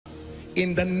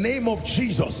in the name of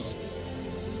Jesus,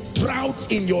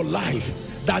 drought in your life,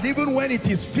 that even when it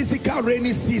is physical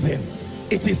rainy season,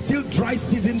 it is still dry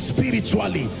season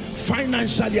spiritually,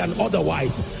 financially and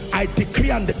otherwise. I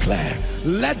decree and declare,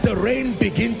 let the rain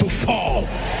begin to fall.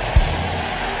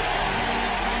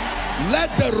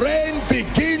 Let the rain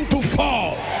begin to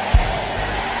fall.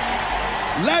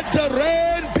 Let the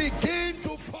rain begin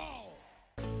to fall.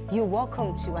 You're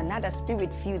welcome to another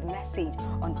spirit-filled message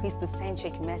on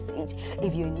Christocentric Message.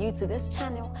 If you're new to this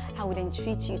channel, I would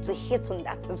entreat you to hit on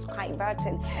that subscribe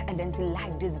button and then to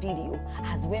like this video.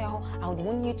 As well, I would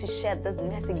want you to share this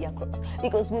message across,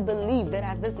 because we believe that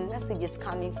as this message is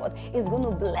coming forth, it's going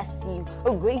to bless you.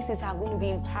 Graces are going to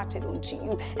be imparted unto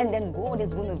you, and then God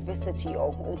is going to visit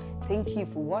your home. Thank you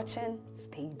for watching.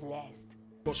 Stay blessed.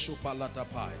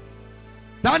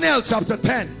 Daniel chapter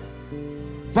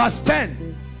 10, verse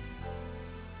 10.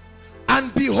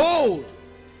 And behold,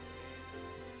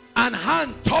 an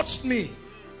hand touched me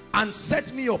and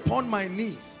set me upon my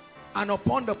knees and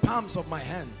upon the palms of my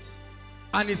hands.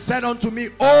 And he said unto me,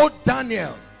 O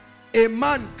Daniel, a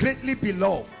man greatly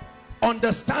beloved,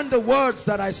 understand the words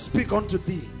that I speak unto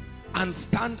thee, and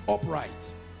stand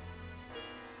upright.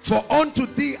 For unto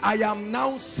thee I am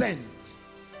now sent.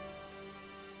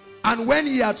 And when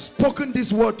he had spoken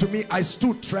this word to me, I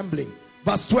stood trembling.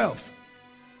 Verse 12.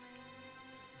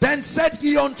 Then said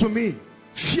he unto me,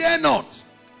 fear not.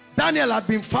 Daniel had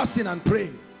been fasting and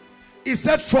praying. He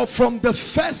said, for from the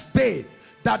first day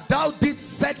that thou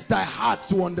didst set thy heart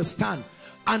to understand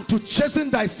and to chasten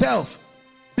thyself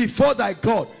before thy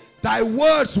God, thy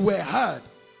words were heard,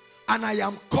 and I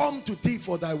am come to thee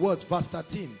for thy words. Verse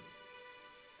 13.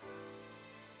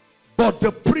 But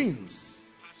the prince,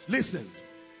 listen,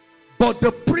 but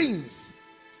the prince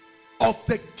of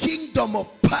the kingdom of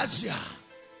Persia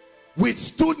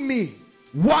withstood me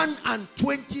 21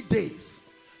 days,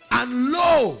 and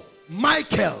lo,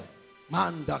 Michael,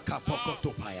 one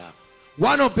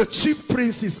of the chief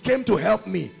princes, came to help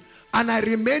me, and I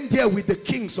remained there with the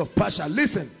kings of Persia.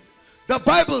 Listen, the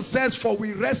Bible says, for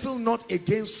we wrestle not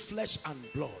against flesh and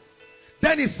blood.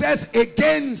 Then it says,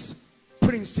 against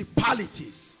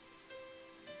principalities,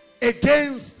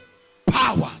 against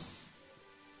powers,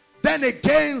 then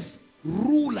against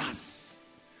rulers,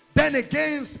 then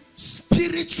against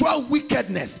spiritual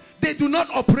wickedness. They do not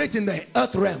operate in the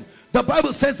earth realm. The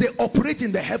Bible says they operate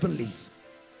in the heavenlies.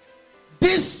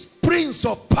 This prince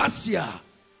of Persia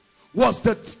was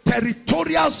the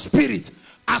territorial spirit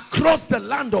across the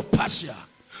land of Persia.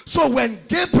 So when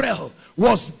Gabriel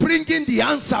was bringing the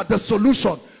answer, the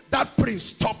solution, that prince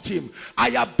stopped him. I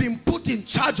have been put in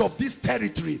charge of this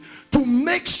territory to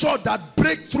make sure that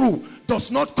breakthrough does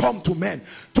not come to men,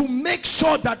 to make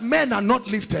sure that men are not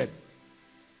lifted.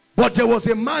 But there was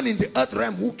a man in the earth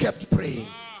realm who kept praying,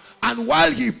 and while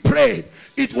he prayed,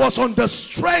 it was on the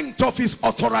strength of his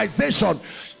authorization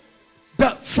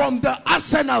from the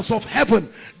arsenals of heaven,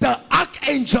 the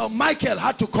archangel Michael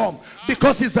had to come,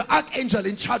 because he's the archangel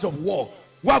in charge of war.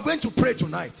 We are going to pray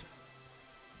tonight.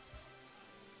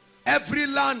 Every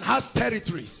land has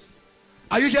territories.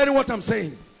 Are you hearing what I'm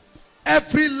saying?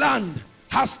 Every land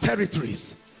has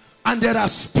territories, and there are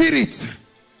spirits.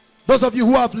 Those of you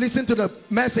who have listened to the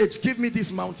message, give me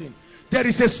this mountain. There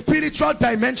is a spiritual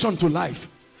dimension to life,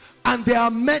 and there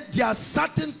are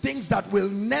certain things that will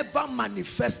never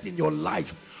manifest in your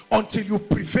life until you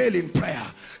prevail in prayer.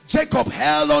 Jacob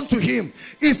held on to him.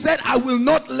 He said, I will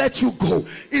not let you go.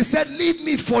 He said, leave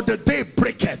me for the day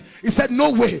breaketh. He said,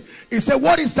 no way. He said,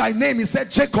 what is thy name? He said,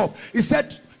 Jacob. He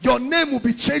said, your name will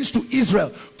be changed to Israel,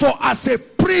 for as a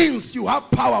prince you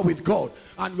have power with God,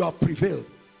 and you have prevailed.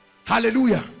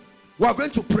 Hallelujah. We are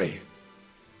going to pray.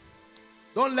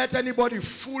 Don't let anybody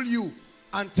fool you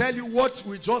and tell you what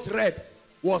we just read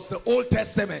was the Old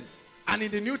Testament, and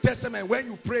in the New Testament when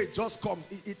you pray it just comes.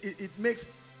 It makes,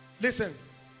 listen,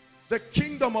 the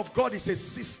kingdom of God is a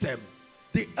system.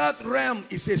 The earth realm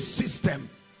is a system.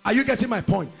 Are you getting my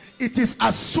point? It is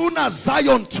as soon as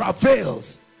Zion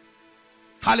travails,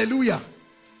 hallelujah,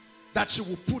 that she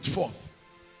will put forth.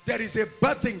 There is a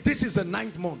birthing. This is the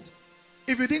 9th month.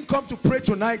 If you didn't come to pray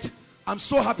tonight, I'm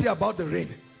so happy about the rain,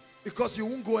 because you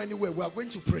won't go anywhere. We are going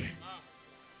to pray.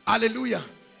 Hallelujah.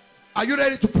 Are you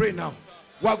ready to pray now?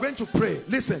 We are going to pray.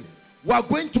 Listen, we are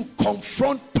going to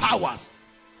confront powers.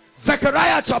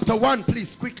 Zechariah chapter 1,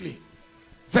 please, quickly.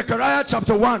 Zechariah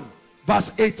chapter 1,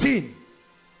 verse 18.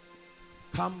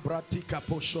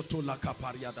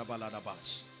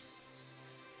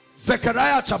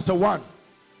 Zechariah chapter 1.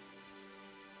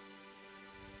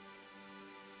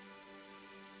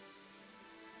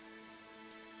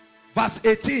 Verse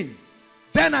 18.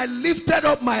 Then I lifted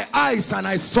up my eyes and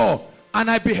I saw, And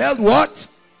I beheld what?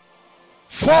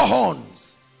 4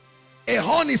 horns. A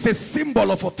horn is a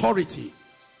symbol of authority.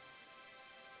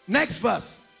 Next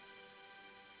verse.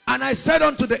 And I said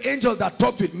unto the angel that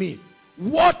talked with me,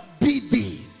 what be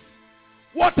these?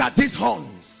 What are these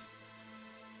horns?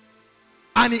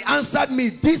 And he answered me,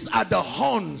 these are the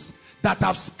horns that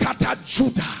have scattered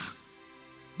Judah.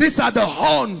 These are the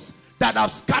horns that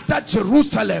have scattered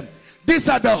Jerusalem. These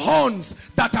are the horns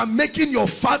that are making your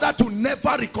father to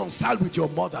never reconcile with your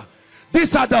mother.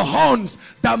 These are the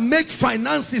horns that make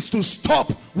finances to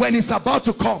stop when it's about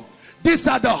to come. These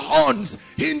are the horns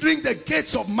hindering the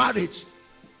gates of marriage.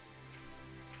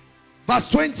 Verse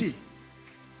 20.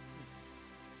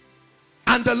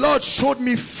 And the Lord showed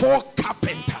me 4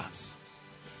 carpenters.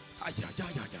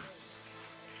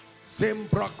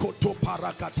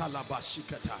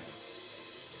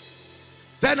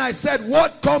 Then I said,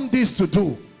 what come these to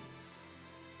do?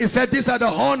 He said, these are the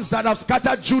horns that have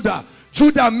scattered Judah.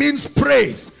 Judah means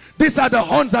praise. These are the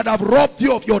horns that have robbed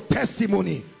you of your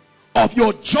testimony, of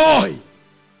your joy.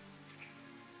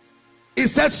 He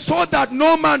said, so that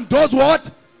no man does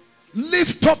what?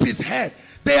 Lift up his head.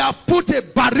 They have put a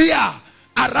barrier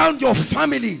around your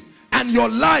family and your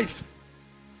life.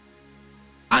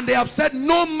 And they have said,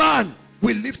 no man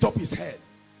will lift up his head.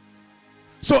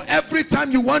 So every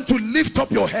time you want to lift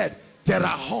up your head, there are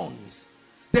horns.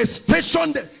 They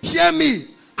stationed. Hear me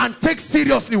and take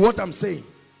seriously what I'm saying.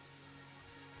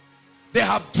 They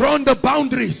have drawn the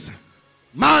boundaries.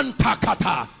 Man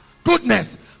takata.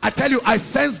 Goodness, I tell you, I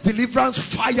sense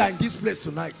deliverance fire in this place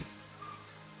tonight.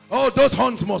 Oh, those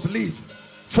horns must leave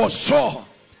for sure.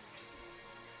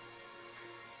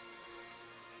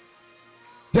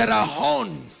 There are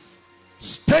horns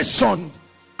stationed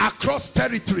across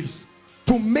territories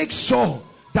to make sure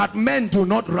that men do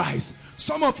not rise.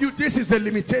 Some of you, this is a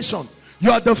limitation.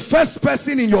 You are the first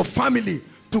person in your family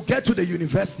to get to the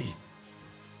university.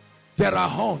 There are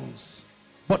horns.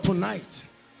 But tonight,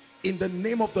 in the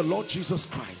name of the Lord Jesus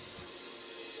Christ,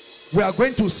 we are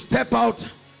going to step out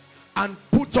and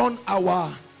put on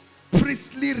our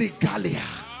priestly regalia.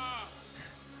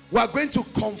 We are going to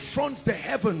confront the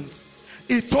heavens.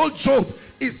 He told Job,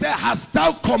 he said, hast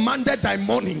thou commanded thy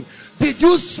morning? Did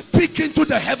you speak into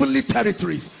the heavenly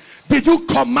territories? Did you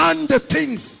command the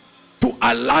things to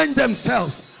align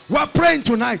themselves? We are praying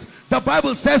tonight. The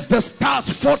Bible says the stars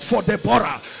fought for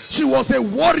Deborah. She was a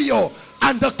warrior,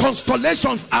 and the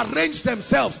constellations arranged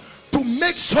themselves to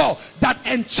make sure that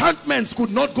enchantments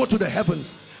could not go to the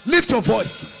heavens. Lift your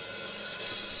voice.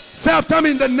 Say after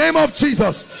me, in the name of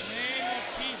Jesus.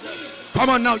 Come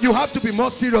on now, you have to be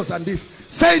more serious than this.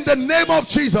 Say, in the name of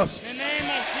Jesus. In the name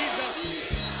of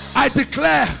Jesus. I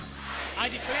declare. I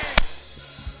declare.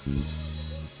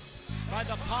 By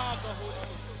the power of the Holy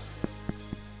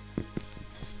Spirit.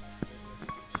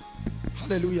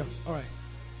 Hallelujah. All right.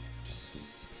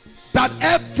 That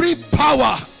every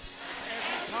power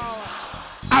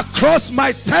across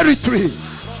my territory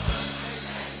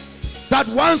that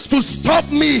wants to stop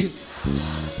me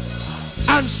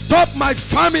and stop my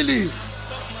family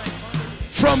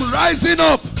from rising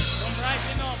up,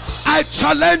 I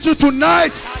challenge you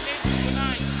tonight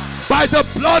by the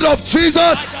blood of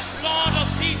Jesus.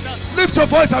 Lift your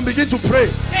voice and begin to pray.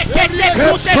 In the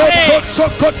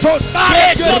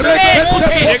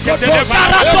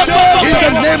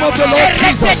name of the Lord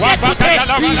Jesus.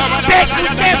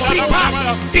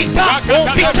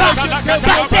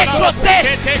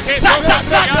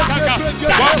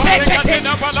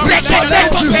 We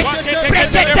challenge you.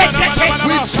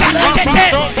 We challenge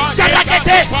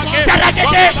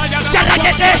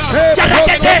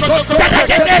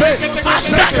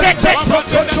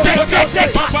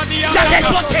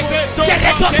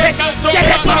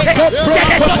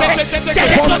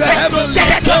from the heavens.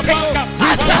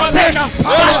 We challenge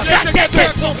powers.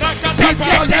 We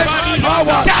challenge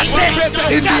powers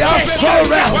in the astral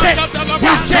realm.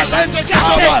 We challenge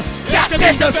powers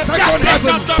in the second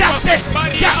heavens.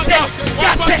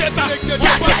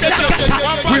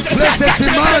 We place a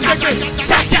demand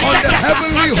on the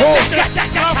heavenly host.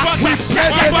 We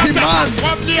place a demand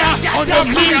on the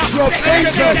ministry of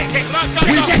angels.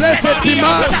 We place a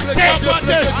demand.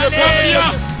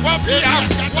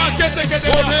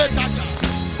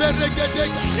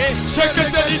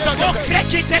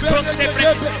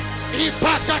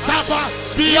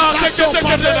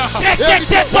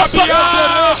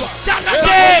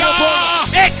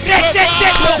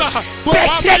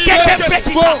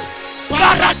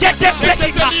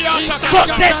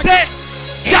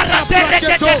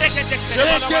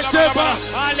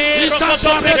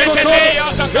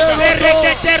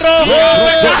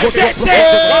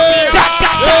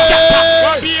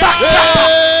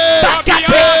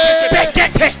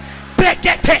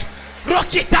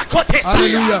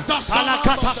 Hallelujah.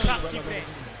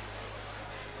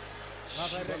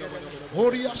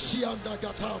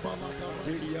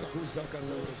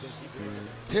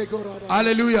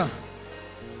 Hallelujah.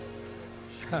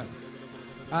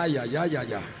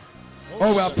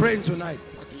 Oh, we are praying tonight.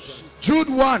 Jude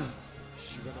 1.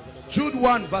 Jude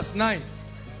 1 verse 9.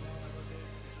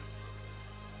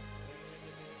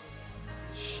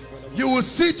 You will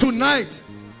see tonight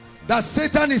that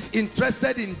Satan is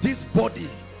interested in this body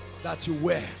that you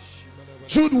wear.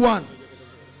 Jude 1.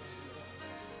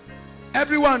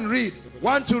 Everyone read.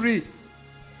 Want to read?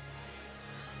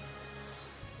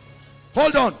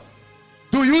 Hold on.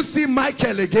 Do you see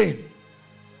Michael again?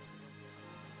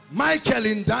 Michael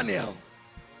in Daniel,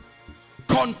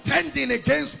 contending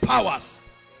against powers.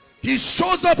 He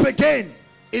shows up again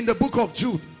in the book of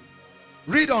Jude.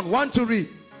 Read on. Want to read?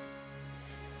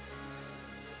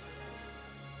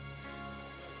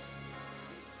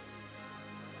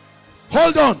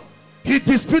 Hold on. He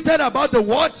disputed about the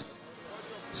what?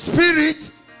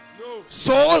 Spirit,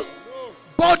 soul,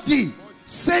 body.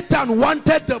 Satan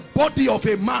wanted the body of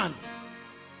a man.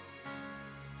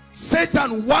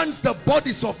 Satan wants the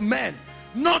bodies of men,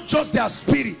 not just their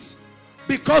spirits.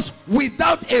 Because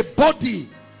without a body,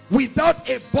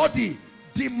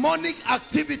 demonic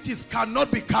activities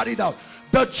cannot be carried out.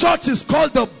 The church is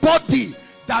called the body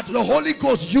that the Holy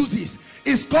Ghost uses.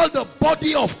 It's called the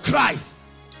body of Christ.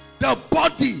 The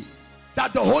body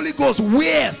that the Holy Ghost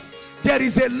wears. There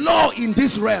is a law in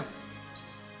this realm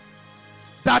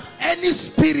that any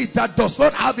spirit that does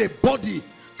not have a body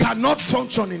cannot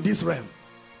function in this realm.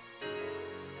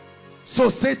 So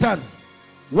Satan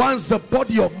wants the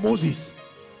body of Moses.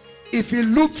 If he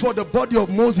looked for the body of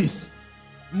Moses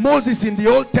in the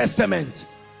Old Testament,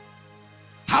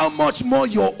 how much more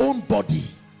your own body?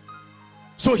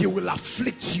 So he will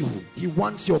afflict you. He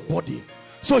wants your body.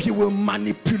 So he will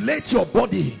manipulate your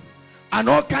body and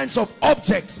all kinds of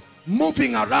objects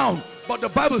moving around. But the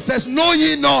Bible says, know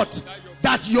ye not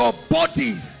that your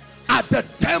bodies are the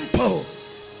temple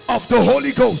of the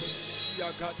Holy Ghost?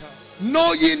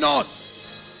 Know ye not?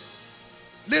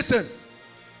 Listen,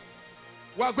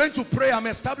 we are going to pray. I'm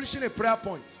establishing a prayer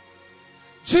point.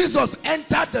 Jesus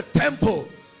entered the temple,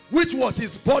 which was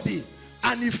his body,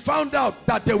 and he found out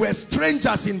that there were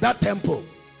strangers in that temple.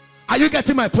 Are you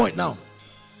getting my point now?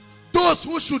 Those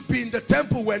who should be in the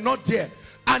temple were not there,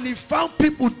 and he found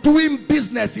people doing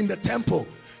business in the temple.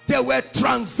 There were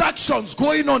transactions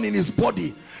going on in his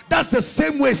body. That's the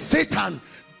same way Satan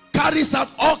carries out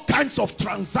all kinds of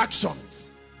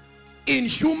transactions in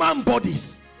human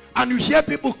bodies. And you hear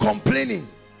people complaining,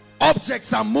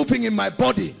 objects are moving in my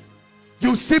body.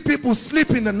 You see people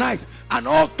sleep in the night and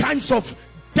all kinds of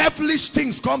devilish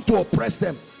things come to oppress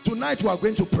them. Tonight we are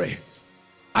going to pray.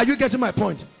 Are you getting my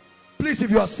point? Please,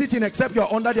 if you are sitting, except you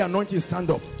are under the anointing,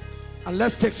 stand up and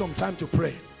let's take some time to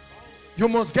pray. You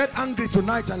must get angry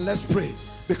tonight and let's pray,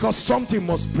 because something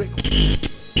must break.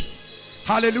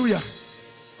 Hallelujah.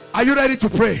 Are you ready to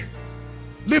pray?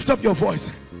 Lift up your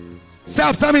voice. Say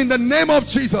after me, in the name of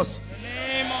Jesus. In the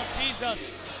name of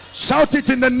Jesus. Shout it,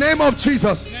 in the name of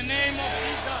Jesus. In the name of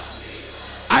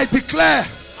Jesus. I declare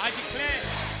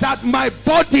that my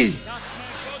body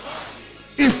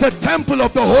is the temple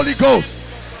of the Holy Ghost.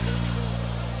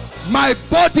 My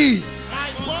body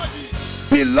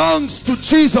belongs to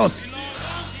Jesus.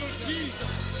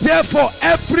 Therefore,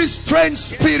 every strange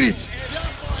spirit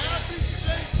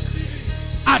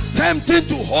attempting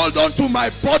to hold on to my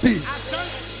body,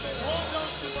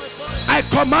 I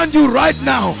command you right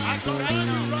now,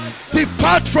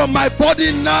 depart from my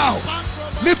body now.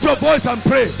 Lift your voice and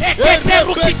pray. Every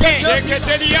stranger,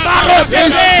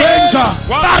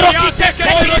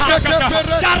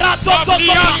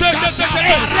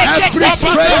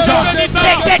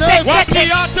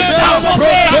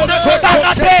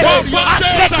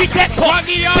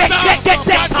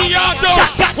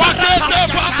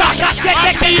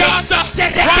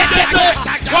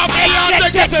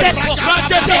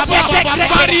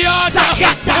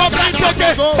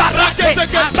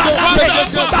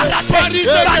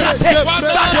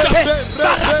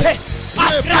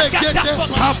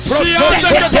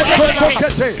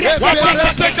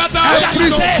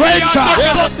 every stranger,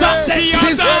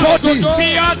 his body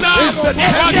is the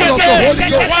temple of the Holy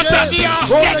Ghost.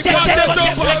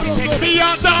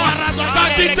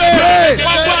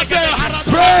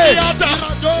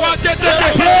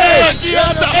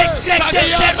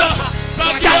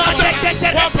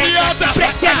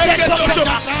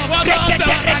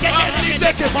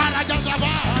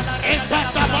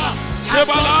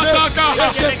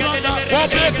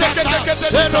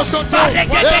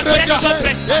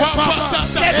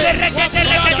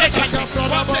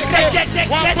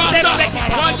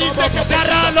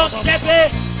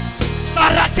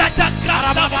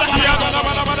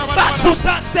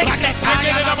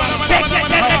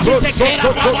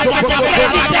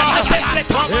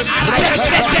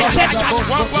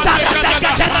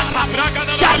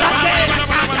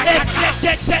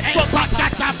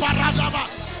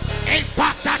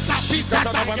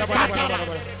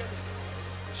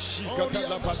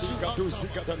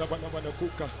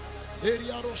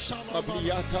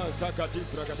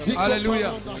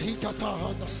 Hallelujah.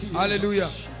 Hallelujah.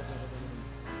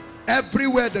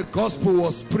 Everywhere the gospel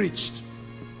was preached,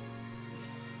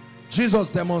 Jesus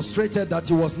demonstrated that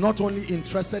he was not only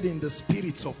interested in the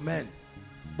spirits of men,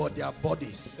 but their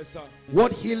bodies. Yes,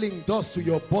 what healing does to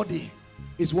your body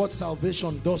is what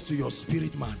salvation does to your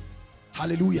spirit, man.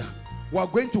 Hallelujah. We are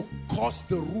going to curse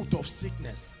the root of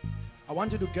sickness. I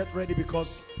want you to get ready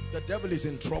because the devil is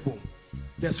in trouble.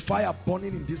 There's fire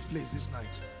burning in this place this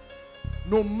night.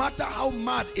 No matter how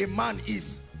mad a man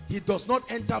is, he does not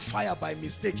enter fire by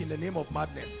mistake in the name of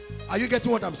madness. Are you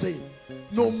getting what I'm saying?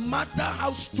 No matter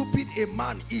how stupid a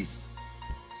man is,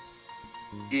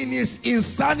 in his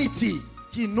insanity,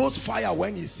 he knows fire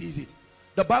when he sees it.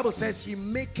 The Bible says he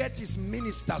maketh his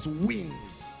ministers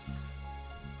winds.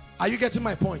 Are you getting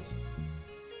my point?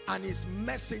 And his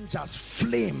messengers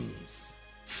flames.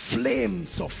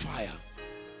 Flames of fire.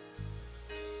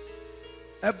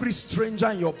 Every stranger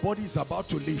in your body is about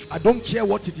to leave. I don't care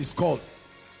what it is called.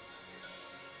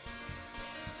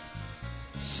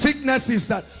 Sickness is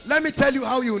that. Let me tell you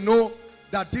how you know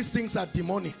that these things are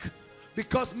demonic.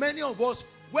 Because many of us,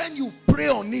 when you pray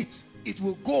on it, it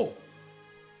will go.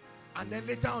 And then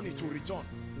later on it will return.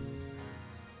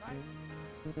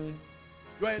 Right?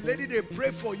 You are a lady, they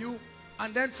pray for you.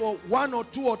 And then for 1 or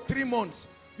 2 or 3 months,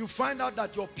 you find out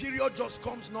that your period just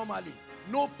comes normally.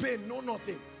 No pain, no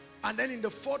nothing. And then in the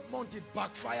 4th month, it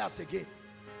backfires again.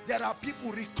 There are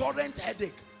people, recurrent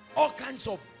headache, all kinds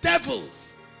of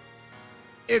devils.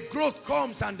 A growth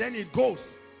comes and then it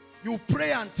goes. You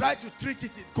pray and try to treat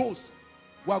it, it goes.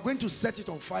 We are going to set it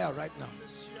on fire right now.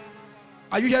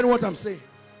 Are you hearing what I'm saying?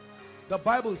 The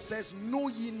Bible says, know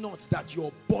ye not that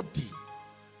your body.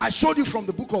 I showed you from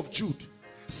the book of Jude.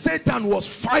 Satan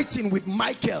was fighting with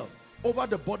Michael over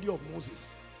the body of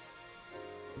Moses.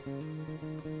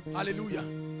 Hallelujah.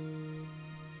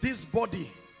 This body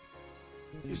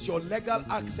is your legal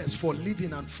access for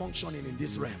living and functioning in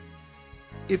this realm.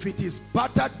 If it is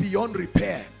battered beyond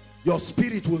repair, your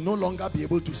spirit will no longer be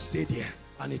able to stay there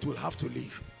and it will have to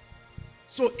leave.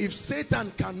 So if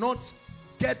Satan cannot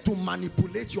get to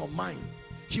manipulate your mind,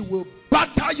 he will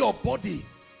batter your body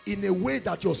in a way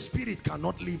that your spirit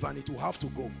cannot live and it will have to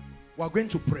go. We are going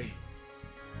to pray.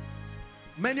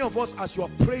 Many of us, as you are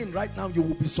praying right now, you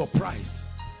will be surprised.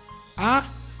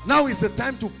 Now is the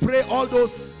time to pray all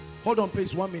those. Hold on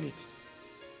please, 1 minute.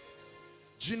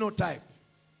 Genotype.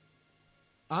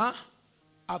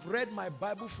 I've read my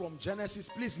Bible from Genesis.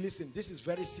 Please listen, this is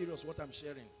very serious what I'm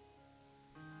sharing.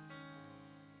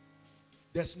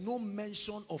 There's no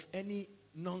mention of any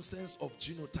nonsense of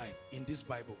genotype in this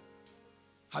Bible.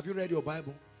 Have you read your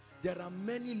Bible? There are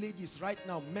many ladies right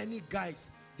now, many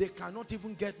guys, they cannot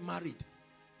even get married.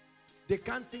 They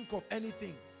can't think of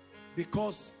anything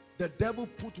because the devil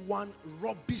put one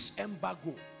rubbish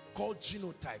embargo called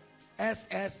genotype.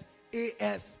 SS,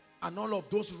 AS, and all of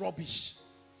those rubbish.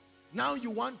 Now you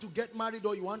want to get married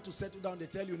or you want to settle down, they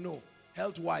tell you no,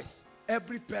 health-wise.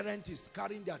 Every parent is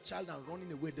carrying their child and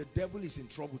running away. The devil is in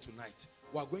trouble tonight.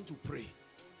 We are going to pray.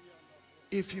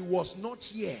 If he was not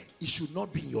here, he should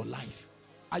not be in your life.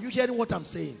 Are you hearing what I'm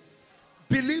saying?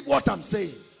 Believe what I'm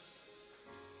saying.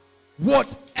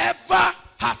 Whatever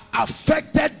has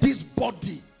affected this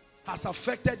body has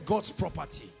affected God's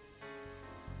property.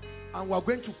 And we are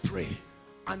going to pray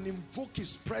and invoke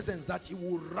his presence that he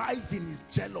will rise in his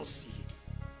jealousy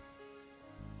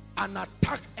and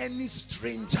attack any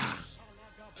stranger.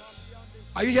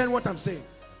 Are you hearing what I'm saying?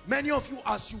 Many of you,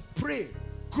 as you pray,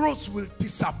 growths will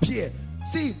disappear.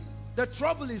 See, the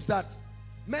trouble is that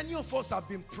many of us have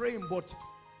been praying, but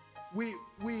we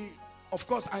of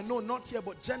course, I know not here,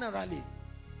 but generally,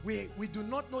 we do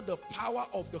not know the power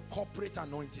of the corporate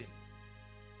anointing.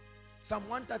 Psalm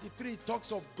 133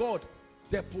 talks of God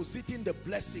depositing the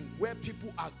blessing where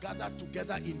people are gathered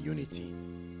together in unity.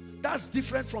 That's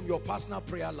different from your personal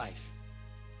prayer life.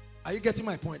 Are you getting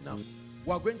my point now?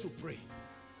 We are going to pray.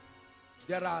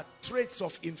 There are traits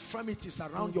of infirmities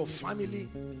around your family.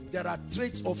 There are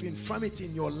traits of infirmity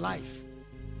in your life.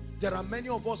 There are many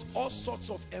of us, all sorts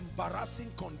of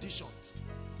embarrassing conditions,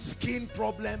 skin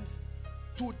problems,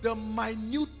 to the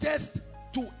minutest,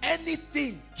 to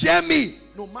anything. Hear me,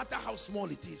 no matter how small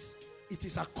it is. it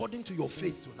is according to your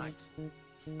faith tonight.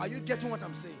 Are you getting what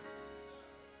I'm saying?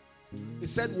 He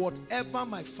said, whatever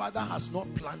my Father has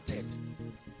not planted,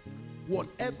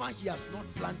 whatever he has not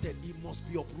planted, he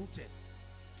must be uprooted.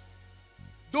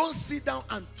 Don't sit down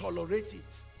and tolerate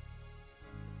it.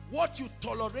 What you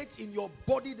tolerate in your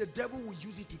body, the devil will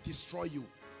use it to destroy you.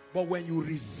 But when you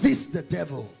resist the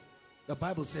devil, the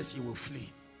Bible says he will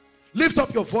flee. Lift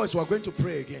up your voice. We're going to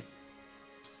pray again.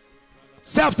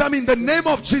 Say after me, in the name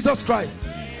of Jesus Christ.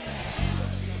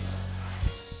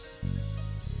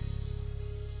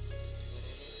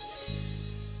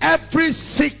 Every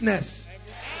sickness,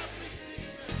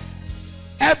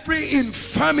 every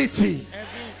infirmity,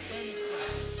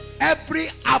 every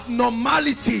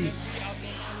abnormality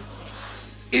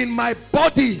in my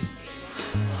body,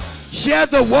 hear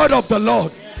the word of the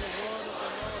Lord.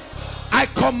 I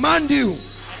command you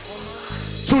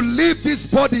to leave this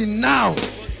body now.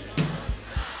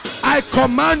 I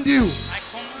command you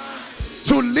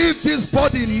to leave this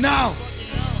body now.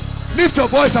 Lift your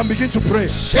voice and begin to pray. Every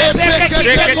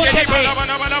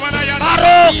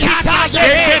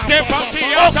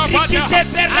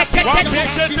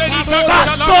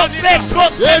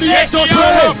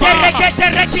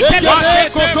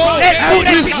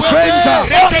stranger,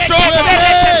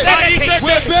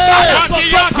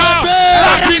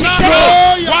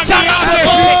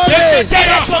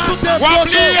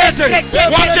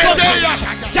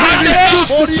 we refuse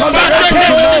to tolerate it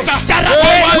tonight. We refuse to tolerate it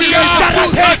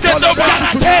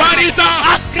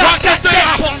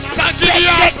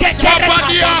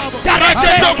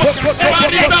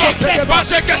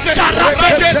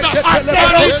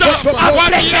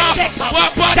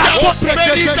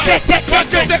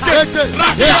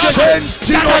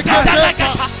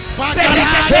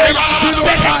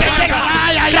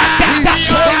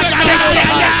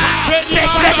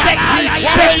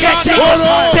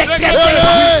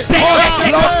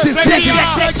blood diseases.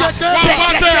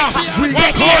 We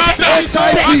cause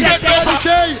HIV. We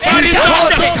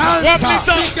cause cancer.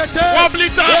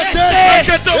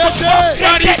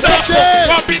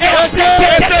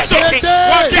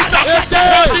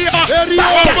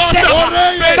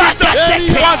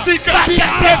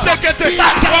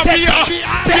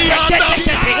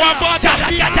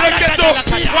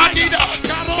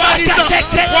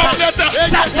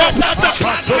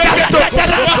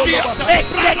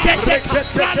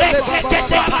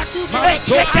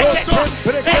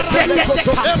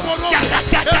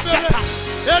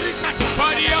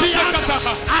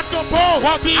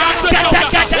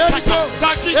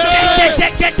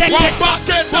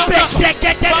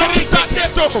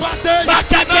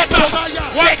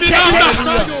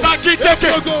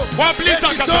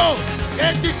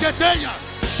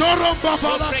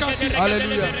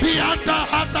 Hallelujah.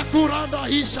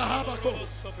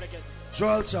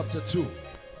 Joel chapter 2.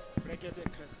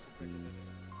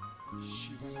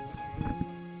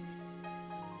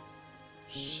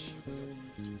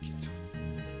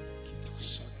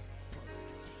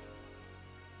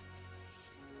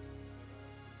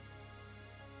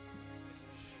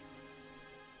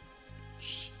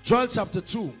 Joel chapter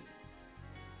 2,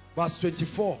 verse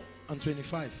 24 and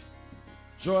 25.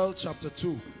 Joel chapter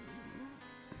 2.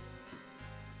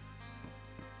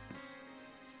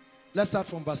 Let's start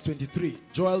from verse 23.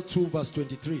 Joel 2 verse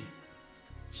 23.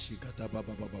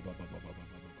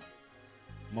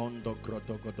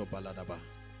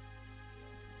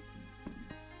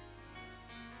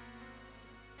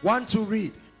 1 to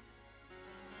read.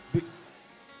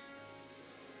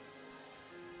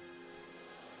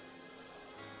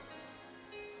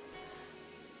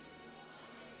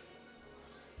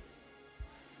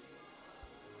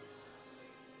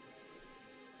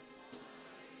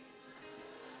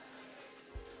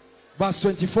 Verse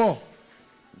 24.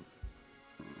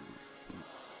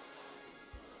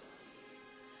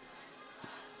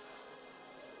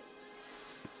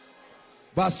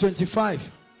 Verse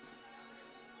 25.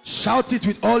 Shout it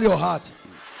with all your heart.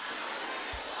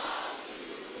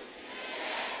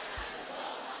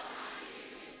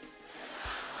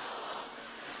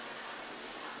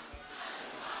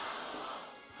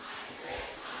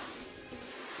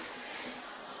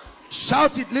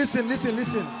 Shout it. Listen, listen,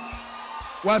 listen.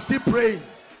 We're still praying.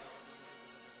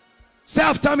 Say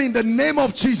after me, in the name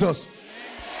of Jesus.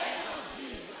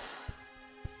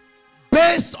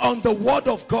 Based on the word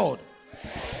of God,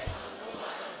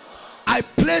 I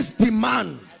place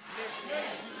demand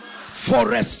for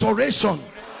restoration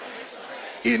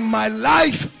in my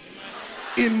life,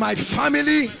 in my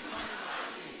family.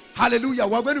 Hallelujah.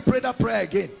 We're going to pray that prayer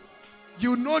again.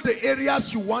 You know the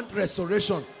areas you want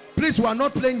restoration. Please, we are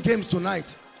not playing games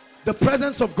tonight. The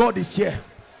presence of God is here.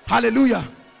 Hallelujah.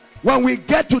 When we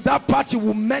get to that party,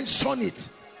 we'll mention it.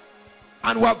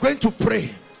 And we're going to pray.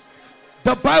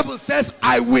 The Bible says,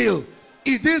 I will.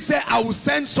 It didn't say, I will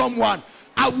send someone.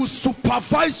 I will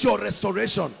supervise your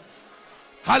restoration.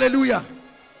 Hallelujah.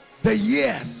 The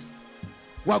years.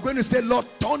 We're going to say, Lord,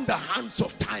 turn the hands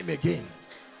of time again.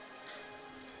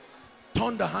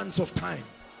 Turn the hands of time.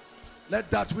 Let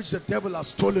that which the devil has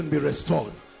stolen be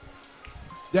restored.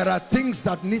 There are things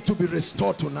that need to be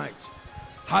restored tonight.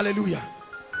 Hallelujah.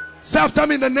 Say after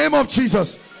me, in the name of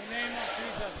Jesus. In the name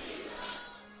of Jesus.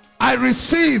 I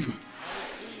receive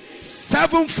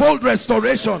sevenfold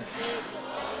restoration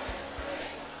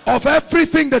of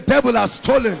everything the devil has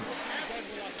stolen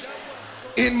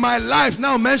in my life.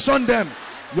 Now mention them.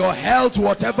 Your health,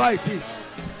 whatever it is.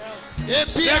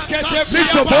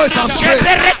 Lift your voice and pray.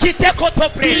 I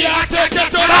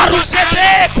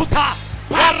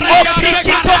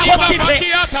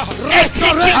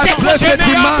place a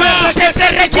demand.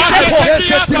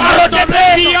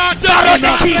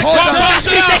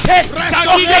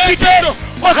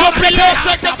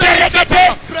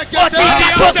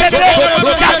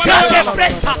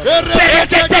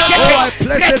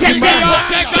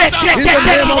 In the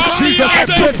name of Jesus, I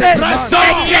place a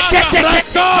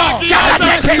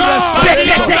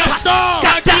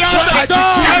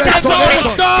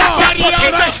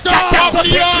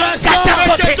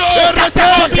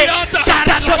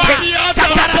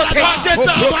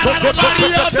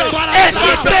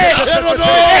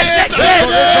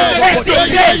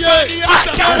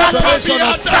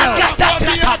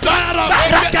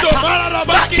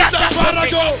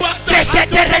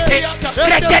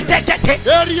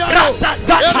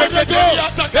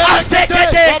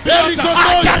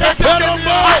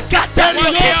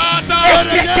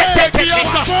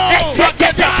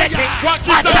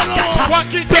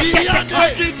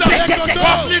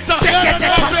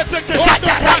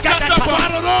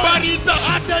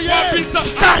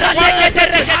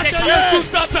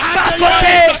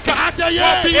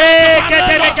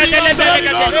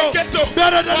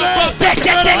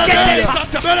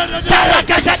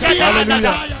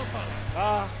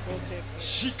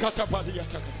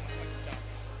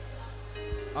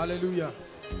Hallelujah.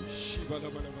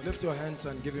 Lift your hands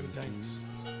and give him thanks.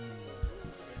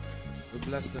 We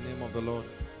bless the name of the Lord.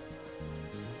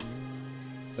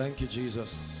 Thank you,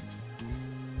 Jesus.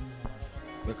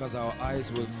 Because our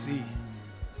eyes will see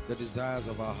the desires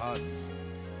of our hearts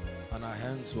and our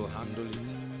hands will handle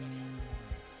it.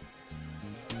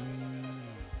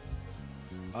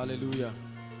 Hallelujah.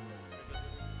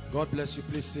 God bless you.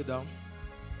 Please sit down.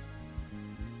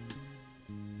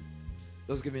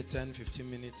 Just give me 10-15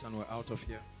 minutes and we're out of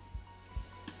here.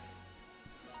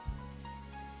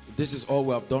 If this is all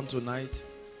we have done tonight,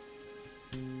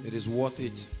 it is worth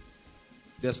it.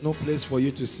 There's no place for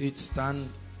you to sit, stand,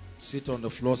 sit on the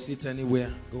floor, sit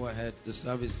anywhere. Go ahead. The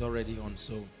service is already on,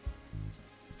 so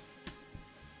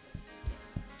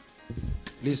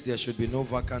please, there should be no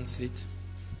vacant seat.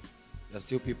 There are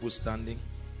still people standing.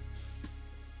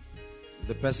 If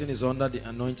the person is under the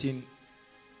anointing,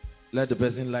 let the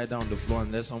person lie down on the floor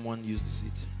and let someone use the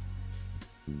seat.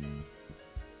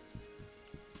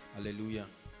 Hallelujah.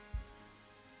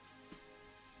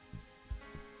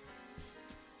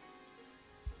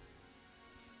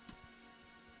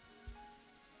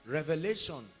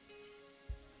 Revelation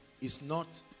is not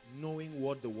knowing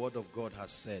what the Word of God has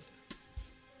said.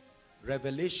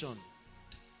 Revelation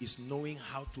is knowing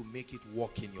how to make it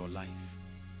work in your life.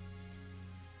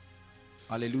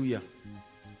 Hallelujah.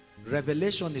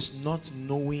 Revelation is not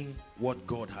knowing what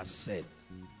God has said.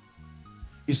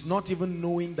 It's not even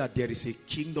knowing that there is a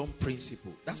kingdom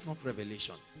principle. That's not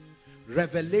revelation.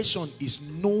 Revelation is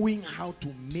knowing how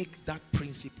to make that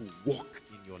principle work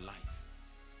in your life.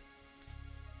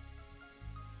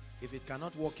 If it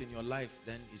cannot work in your life,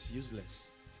 then it's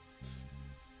useless.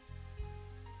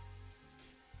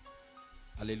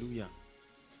 Hallelujah.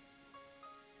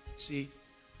 See,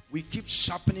 we keep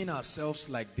sharpening ourselves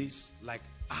like this, like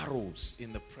arrows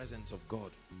in the presence of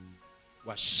God.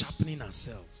 We're sharpening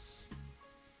ourselves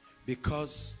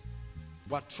because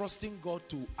we're trusting God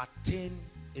to attain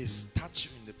a stature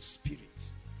in the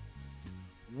spirit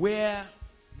where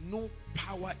no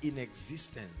power in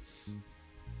existence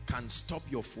can stop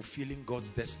your fulfilling God's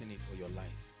destiny for your life.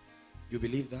 You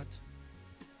believe that?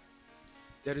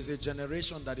 There is a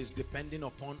generation that is depending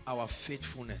upon our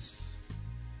faithfulness.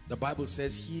 The Bible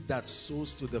says, he that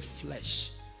sows to the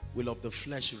flesh will of the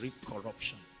flesh reap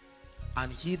corruption,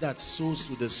 and he that sows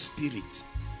to the spirit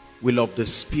will of the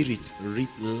spirit reap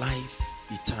life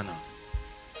eternal.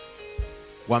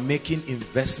 We're making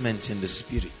investments in the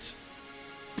spirit.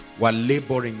 We're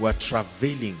laboring, we're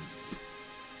travailing.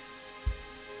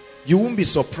 You won't be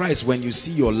surprised when you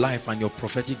see your life and your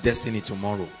prophetic destiny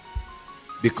tomorrow,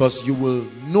 because you will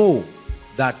know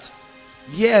that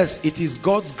yes, it is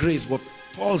God's grace, but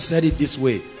Paul said it this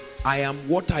way: I am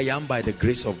what I am by the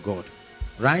grace of God,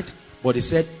 right? But he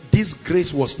said, this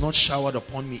grace was not showered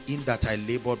upon me in that I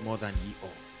labored more than ye all.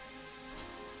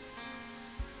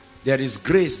 There is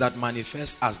grace that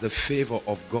manifests as the favor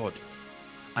of God,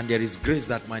 and there is grace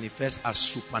that manifests as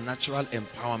supernatural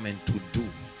empowerment to do.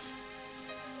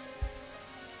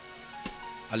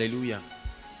 Hallelujah.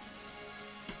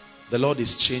 The Lord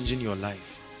is changing your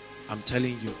life. I'm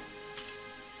telling you.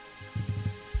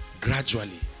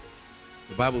 Gradually.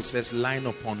 The Bible says line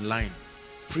upon line,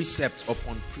 precept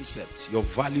upon precept, your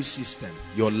value system,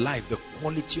 your life, the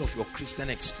quality of your Christian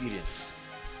experience,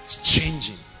 it's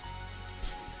changing.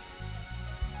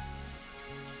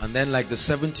 And then like the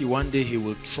 71 day, he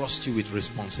will trust you with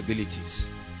responsibilities.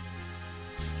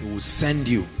 He will send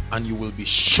you, and you will be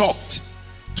shocked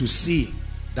to see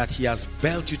that he has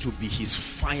built you to be his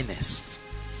finest,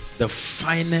 the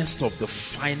finest of the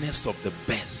finest of the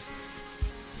best.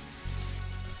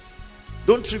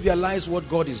 Don't trivialize what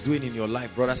God is doing in your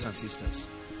life, brothers and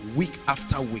sisters. Week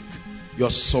after week,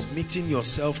 you're submitting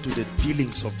yourself to the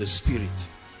dealings of the Spirit,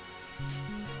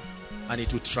 and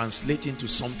it will translate into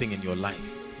something in your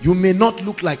life. You may not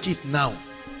look like it now.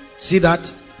 See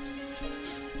that?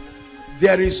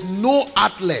 There is no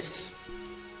athlete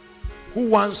who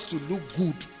wants to look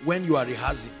good when you are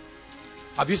rehearsing.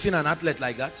 Have you seen an athlete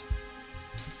like that?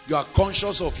 You are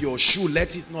conscious of your shoe,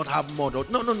 let it not have mud.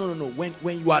 No.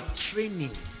 When you are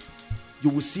training, you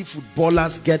will see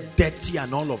footballers get dirty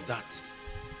and all of that.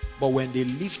 But when they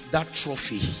lift that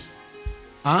trophy,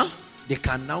 they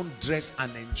can now dress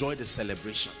and enjoy the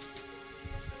celebration.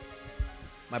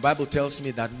 My Bible tells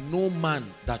me that no man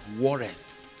that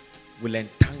warreth will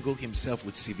entangle himself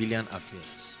with civilian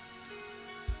affairs.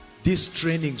 These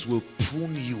trainings will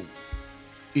prune you.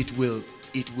 It will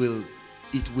build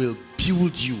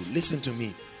you. Listen to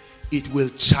me. It will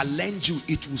challenge you.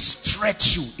 It will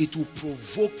stretch you. It will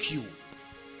provoke you.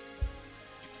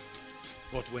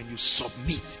 But when you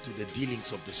submit to the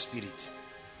dealings of the Spirit,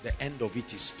 the end of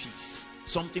it is peace.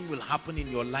 Something will happen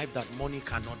in your life that money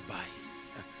cannot buy.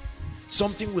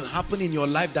 Something will happen in your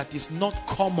life that is not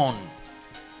common.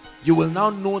 You will now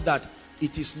know that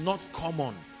it is not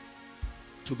common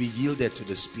to be yielded to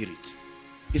the Spirit.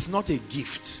 It's not a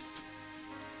gift.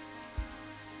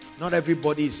 Not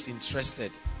everybody is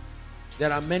interested.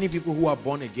 There are many people who are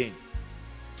born again,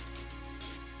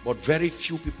 but very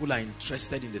few people are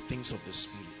interested in the things of the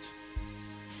Spirit.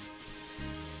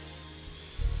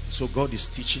 So God is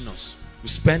teaching us. We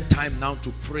spend time now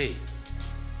to pray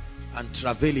and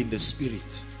travel in the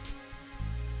Spirit.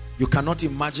 You cannot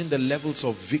imagine the levels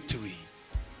of victory.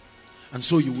 And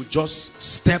so you will just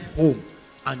step home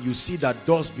and you see that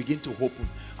doors begin to open.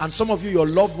 And some of you, your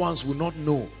loved ones will not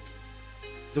know.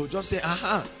 They will just say,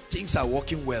 aha, things are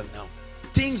working well now.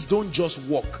 Things don't just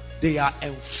work. They are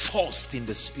enforced in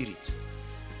the Spirit.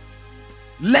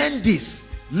 Learn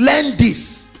this. Learn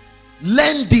this.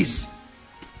 Learn this.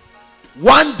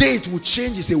 One day it will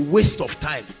change. It's a waste of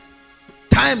time.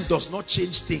 Time does not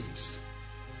change things.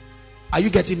 Are you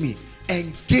getting me?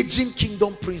 Engaging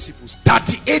kingdom principles.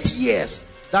 38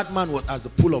 years. That man was at the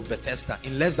pool of Bethesda.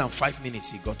 In less than 5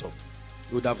 minutes he got up.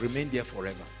 He would have remained there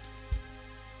forever.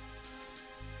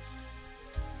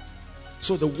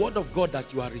 So the word of God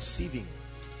that you are receiving,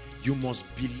 you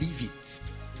must believe it.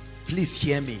 Please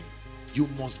hear me. You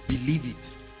must believe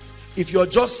it. If you're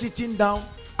just sitting down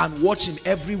and watching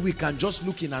every week and just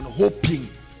looking and hoping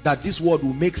that this word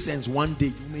will make sense one day,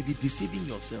 you may be deceiving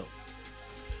yourself.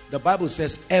 The Bible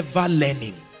says ever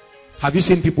learning. Have you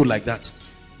seen people like that?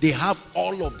 They have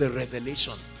all of the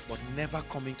revelation, but never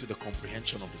coming to the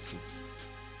comprehension of the truth.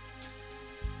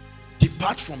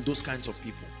 Depart from those kinds of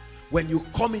people. When you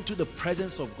come into the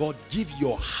presence of God, give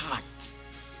your heart.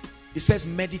 It says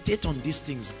meditate on these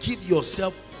things. Give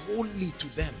yourself wholly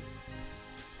to them.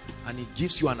 And it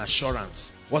gives you an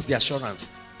assurance. What's the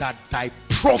assurance? That thy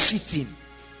profiting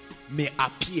may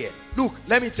appear. Look,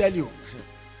 let me tell you.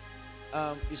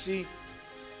 You see,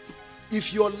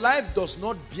 if your life does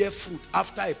not bear fruit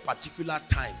after a particular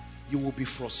time, you will be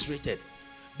frustrated.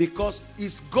 Because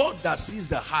it's God that sees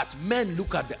the heart. Men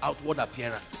look at the outward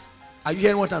appearance. Are you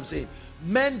hearing what I'm saying?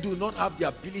 Men do not have the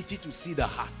ability to see the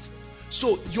heart.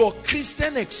 So your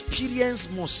Christian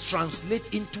experience must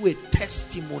translate into a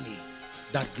testimony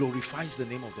that glorifies the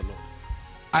name of the Lord.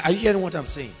 Are you hearing what I'm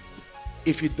saying?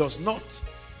 If it does not,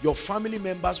 your family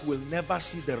members will never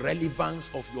see the relevance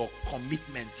of your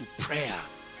commitment to prayer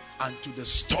and to the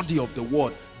study of the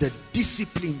word, the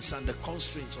disciplines and the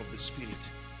constraints of the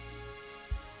Spirit.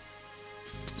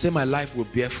 Say, my life will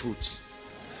bear fruit.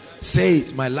 Say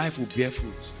it, my life will bear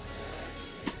fruit.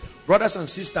 Brothers and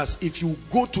sisters, if you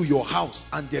go to your house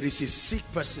and there is a sick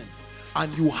person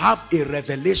and you have a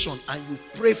revelation and you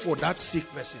pray for that sick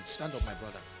person, stand up, my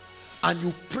brother, and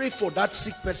you pray for that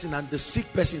sick person and the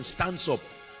sick person stands up,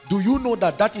 do you know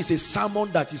that that is a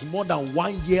sermon that is more than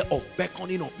 1 year of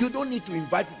beckoning up? You don't need to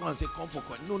invite people and say, come for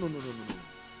coin. No.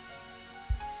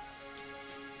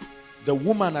 The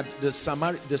woman at the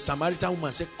Samaritan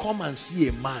woman said, come and see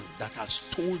a man that has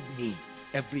told me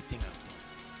everything I've done.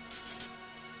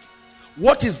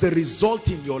 What is the result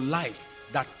in your life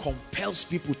that compels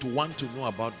people to want to know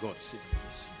about God? Say,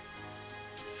 yes.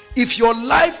 If your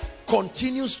life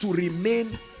continues to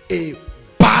remain a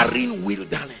barren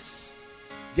wilderness,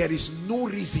 there is no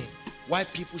reason why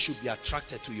people should be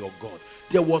attracted to your God.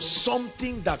 There was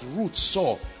something that Ruth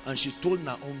saw and she told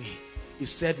Naomi. He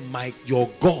said, your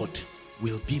God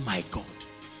will be my God.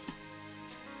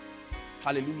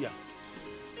 Hallelujah.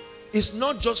 It's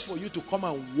not just for you to come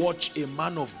and watch a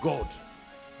man of God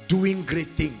doing great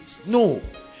things. No,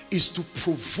 it's to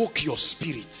provoke your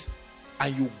spirit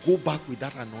and you go back with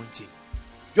that anointing.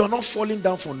 You're not falling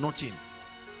down for nothing.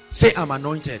 Say, I'm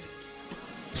anointed.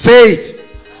 Say it.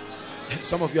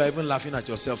 Some of you are even laughing at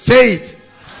yourself. Say it.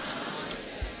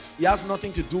 It has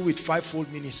nothing to do with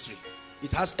fivefold ministry.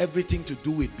 It has everything to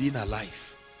do with being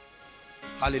alive.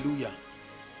 Hallelujah.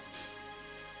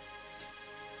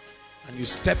 And you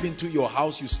step into your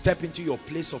house, you step into your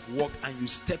place of work, and you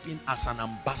step in as an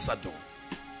ambassador,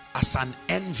 as an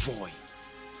envoy.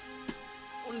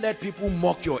 Don't let people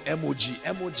mock your emoji.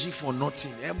 Emoji for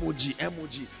nothing.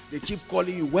 Emoji. They keep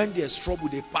calling you. When there's trouble,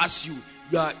 they pass you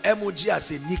your emoji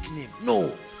as a nickname.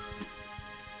 No.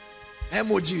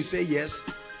 Emoji, you say yes,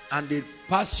 and they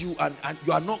pass you, and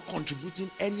you are not contributing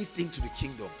anything to the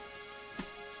kingdom.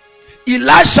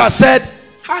 Elisha said,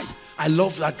 hi, I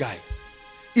love that guy.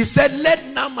 He said, let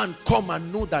Naaman come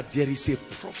and know that there is a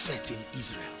prophet in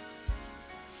Israel.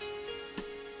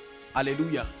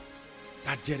 Hallelujah.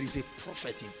 That there is a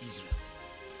prophet in Israel.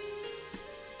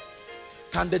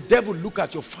 Can the devil look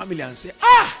at your family and say,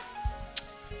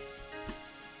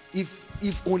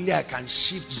 if only I can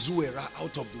shift Zuera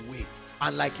out of the way,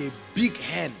 and like a big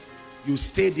hen, you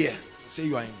stay there and say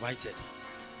you are invited.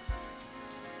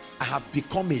 I have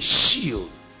become a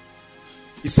shield.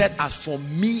 He said, as for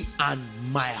me and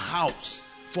my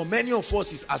house. For many of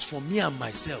us, it's as for me and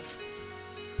myself.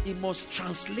 It must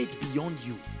translate beyond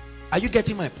you. Are you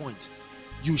getting my point?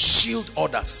 You shield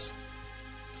others.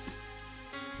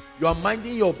 You are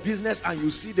minding your business and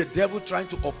you see the devil trying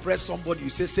to oppress somebody. You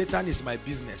say, Satan is my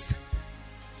business.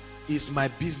 It's my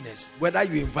business. Whether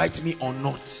you invite me or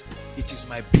not, it is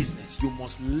my business. You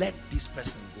must let this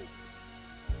person go.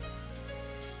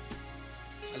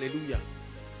 Hallelujah.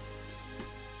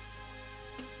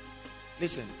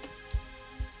 Listen,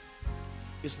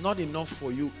 it's not enough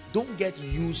for you. Don't get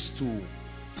used to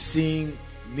seeing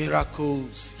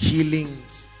miracles,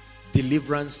 healings,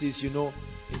 deliverances. You know,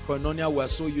 in Koinonia, we're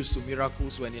so used to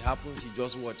miracles. When it happens, you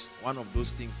just watch one of those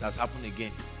things that's happened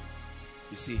again.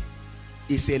 You see,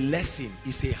 it's a lesson.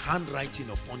 It's a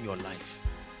handwriting upon your life.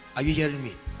 Are you hearing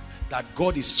me? That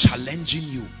God is challenging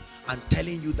you and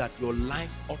telling you that your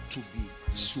life ought to be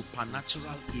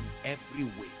supernatural in every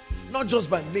way. Not just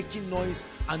by making noise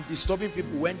and disturbing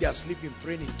people when they are sleeping,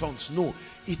 praying in tongues. No,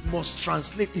 it must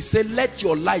translate. He said, let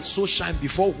your light so shine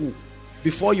before who?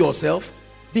 Before yourself?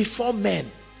 Before men.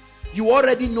 You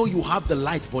already know you have the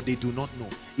light, but they do not know.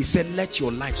 He said, let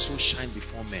your light so shine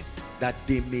before men that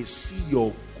they may see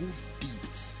your good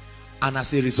deeds, and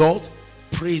as a result,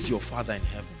 praise your Father in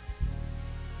heaven.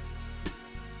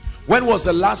 When was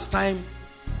the last time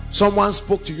someone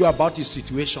spoke to you about his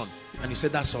situation and you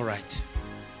said, that's all right?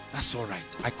 That's all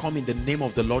right. I come in the name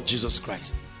of the Lord Jesus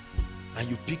Christ. And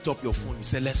you picked up your phone. You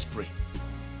said, let's pray.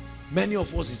 Many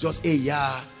of us is just, hey,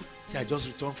 yeah. See, I just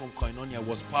returned from Koinonia. It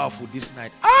was powerful this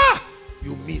night.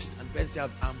 You missed. And Ben said,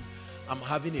 I'm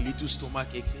having a little stomach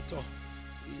ache. Said, oh,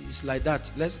 it's like that.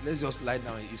 Let's just lie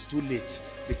down. It's too late.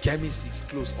 The chemist is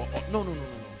closed. No.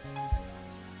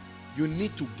 You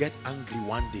need to get angry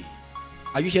one day.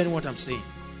 Are you hearing what I'm saying?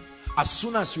 As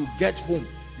soon as you get home,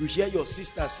 you hear your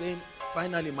sister saying,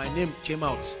 finally, my name came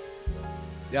out.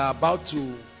 They are about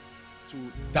to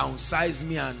downsize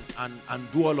me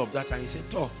and do all of that. And you say,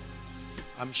 oh,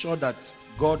 I'm sure that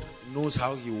God knows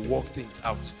how he will work things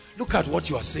out. Look at what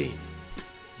you are saying.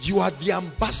 You are the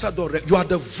ambassador. You are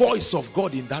the voice of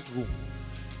God in that room.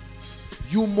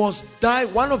 You must die.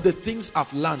 One of the things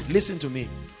I've learned, listen to me.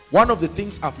 One of the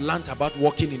things I've learned about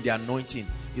walking in the anointing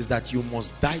is that you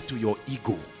must die to your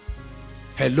ego.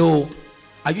 Hello?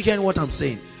 Are you hearing what I'm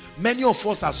saying? Many of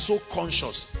us are so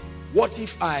conscious. What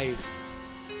if I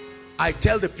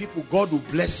tell the people God will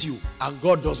bless you and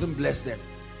God doesn't bless them?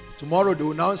 Tomorrow they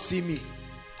will now see me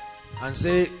and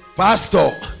say,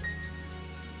 Pastor,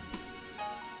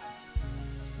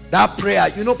 that prayer,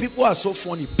 you know, people are so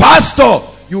funny. Pastor,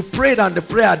 you prayed and the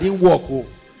prayer didn't work. Oh.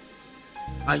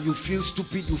 And you feel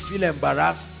stupid, you feel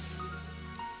embarrassed.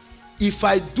 If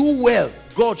I do well,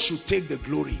 God should take the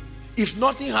glory. If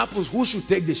nothing happens, who should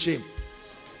take the shame?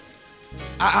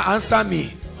 Answer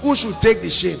me. Who should take the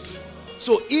shame?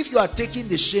 So if you are taking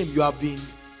the shame, you are being...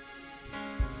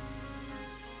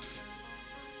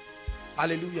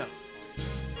 Hallelujah.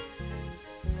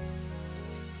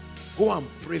 Go and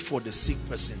pray for the sick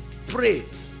person. Pray.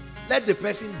 Let the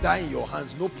person die in your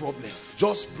hands. No problem.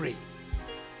 Just pray.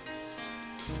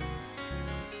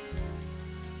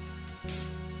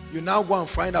 You now go and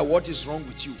find out what is wrong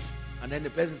with you. And then the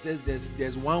person says,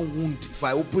 there's one wound. If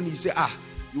I open it, you say,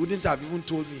 you wouldn't have even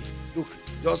told me. Look,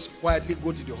 just quietly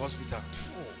go to the hospital.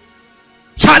 Oh.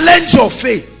 Challenge your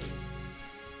faith.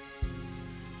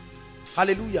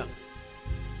 Hallelujah.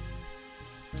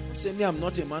 Say me, I'm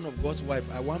not a man of God's wife.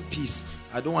 I want peace.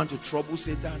 I don't want to trouble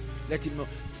Satan. Let him know.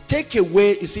 Take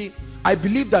away, you see, I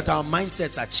believe that our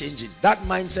mindsets are changing. That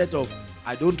mindset of,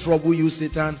 I don't trouble you,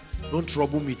 Satan. Don't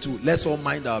trouble me too. Let's all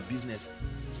mind our business.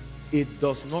 It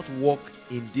does not work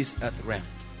in this earth realm.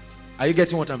 Are you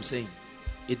getting what I'm saying?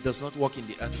 It does not work in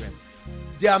the earth realm.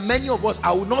 There are many of us,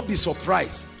 I will not be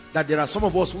surprised that there are some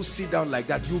of us who sit down like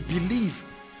that. You believe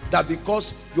that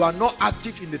because you are not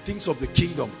active in the things of the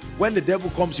kingdom, when the devil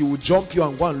comes, you will jump you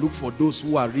and go and look for those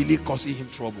who are really causing him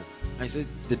trouble. And he said,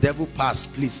 the devil, pass,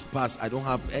 please pass. I don't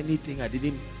have anything. I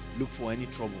didn't look for any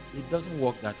trouble. It doesn't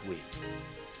work that way.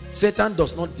 Satan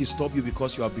does not disturb you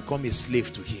because you have become a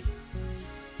slave to him.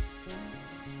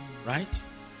 Right?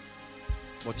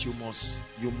 But you must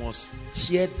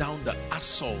tear down the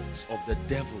assaults of the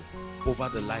devil over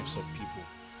the lives of people.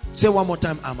 Say one more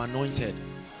time, I'm anointed.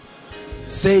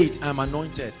 Say it, I'm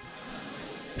anointed.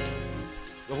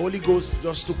 The Holy Ghost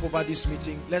just took over this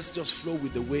meeting. Let's just flow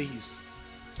with the way he's.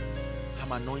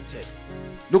 I'm anointed.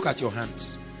 Look at your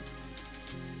hands.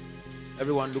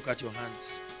 Everyone look at your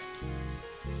hands.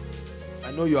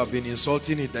 I know you have been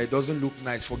insulting it, that it doesn't look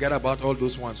nice. Forget about all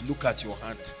those ones. Look at your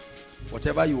hand.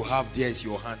 Whatever you have there is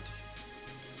your hand.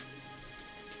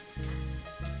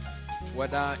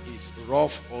 Whether it's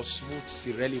rough or smooth, it's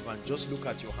irrelevant. Just look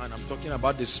at your hand. I'm talking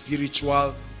about the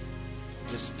spiritual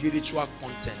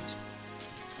content.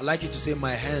 I'd like you to say,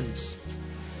 my hands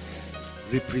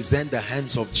represent the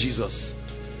hands of Jesus.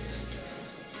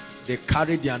 They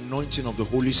carry the anointing of the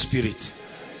Holy Spirit.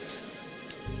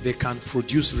 They can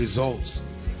produce results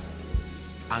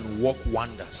and work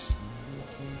wonders.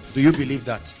 Do you believe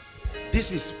that?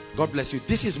 This is, God bless you,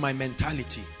 this is my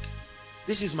mentality.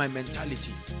 This is my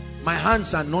mentality. My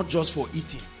hands are not just for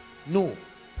eating. No.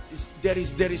 There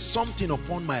is something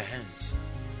upon my hands.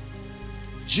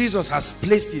 Jesus has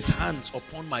placed his hands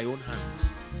upon my own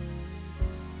hands.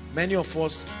 Many of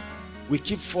us, we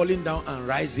keep falling down and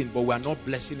rising, but we are not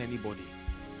blessing anybody.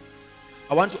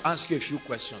 I want to ask you a few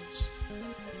questions.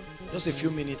 Just a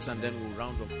few minutes and then we'll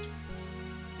round up.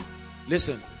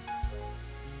 Listen.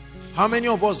 How many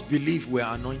of us believe we're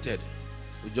anointed?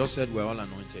 We just said we're all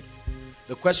anointed.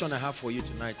 The question I have for you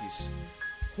tonight is,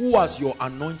 who has your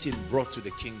anointing brought to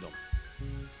the kingdom?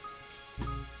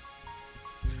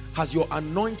 Has your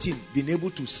anointing been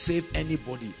able to save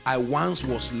anybody? I once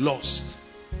was lost.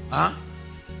 Huh?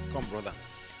 Come, brother.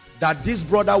 That this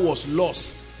brother was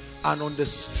lost, and on the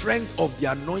strength of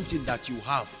the anointing that you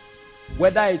have,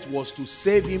 whether it was to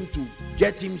save him, to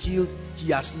get him healed,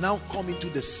 he has now come into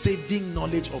the saving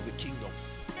knowledge of the kingdom.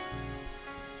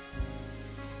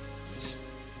 Yes.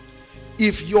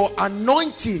 If your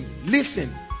anointing, listen,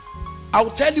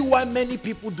 I'll tell you why many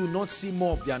people do not see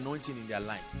more of the anointing in their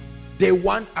life. They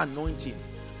want anointing,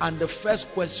 and the first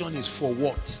question is, for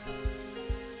what?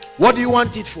 What do you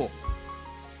want it for?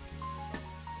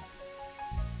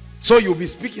 So you'll be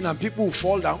speaking and people will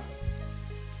fall down.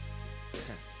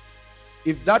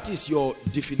 If that is your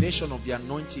definition of the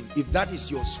anointing, if that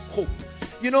is your scope,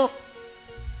 you know,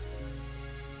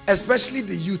 especially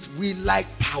the youth, we like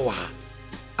power.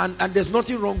 And there's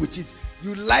nothing wrong with it.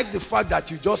 You like the fact that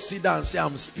you just sit down and say,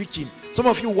 I'm speaking. Some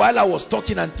of you, while I was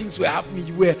talking and things were happening,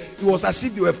 it was as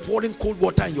if they were pouring cold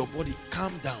water in your body.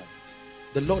 Calm down.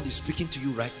 The Lord is speaking to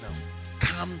you right now.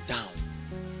 Calm down.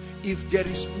 If there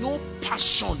is no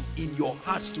passion in your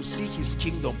hearts to see his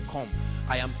kingdom come,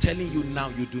 I am telling you now,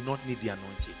 you do not need the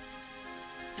anointing.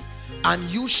 And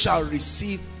you shall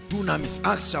receive dunamis.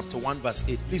 Acts chapter 1 verse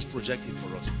 8. Please project it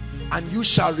for us. And you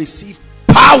shall receive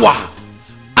power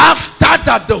after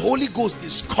that the Holy Ghost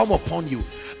is come upon you,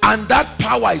 and that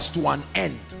power is to an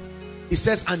end. It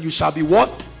says, and you shall be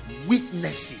what?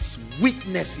 Witnesses.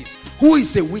 Witnesses. Who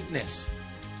is a witness?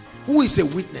 Who is a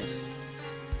witness?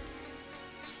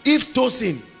 If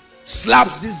Tosin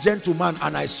slaps this gentleman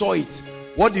and I saw it,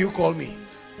 what do you call me?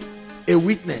 A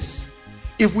witness.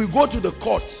 If we go to the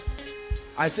court,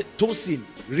 I say Tosin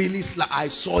really I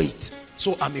saw it,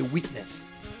 so I'm a witness.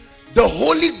 The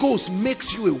Holy Ghost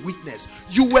makes you a witness.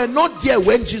 You were not there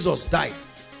when Jesus died.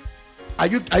 Are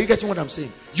you getting what I'm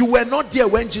saying? You were not there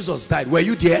when Jesus died. Were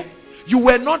you there? You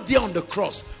were not there on the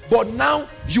cross, but now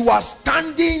you are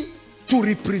standing to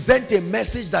represent a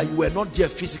message that you were not there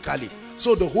physically.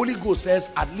 So the Holy Ghost says,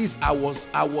 at least I was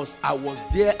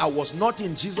there. I was not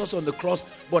in Jesus on the cross,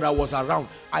 but I was around.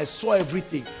 I saw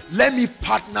everything. Let me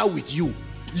partner with you.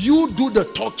 You do the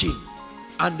talking,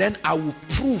 and then I will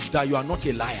prove that you are not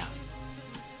a liar.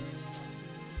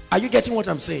 Are you getting what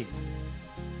I'm saying?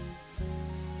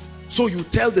 So you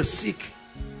tell the sick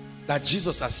that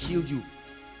Jesus has healed you.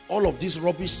 All of this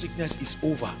rubbish sickness is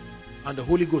over. And the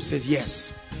Holy Ghost says,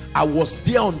 yes, I was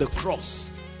there on the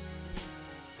cross.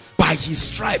 By his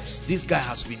stripes, this guy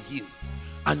has been healed.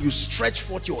 And you stretch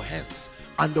forth your hands,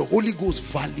 and the Holy Ghost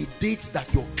validates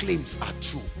that your claims are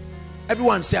true.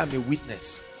 Everyone say, I'm a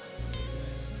witness.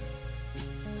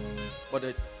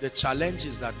 But the challenge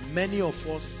is that many of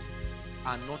us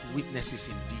are not witnesses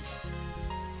indeed.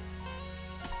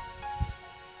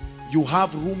 You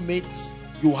have roommates,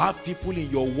 you have people in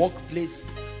your workplace,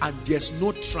 and there's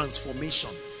no transformation.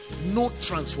 No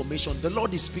transformation. The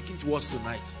Lord is speaking to us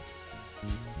tonight.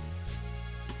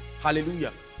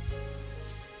 Hallelujah.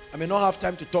 I may not have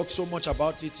time to talk so much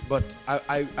about it, but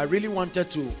I really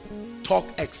wanted to talk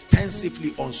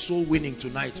extensively on soul winning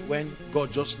tonight. When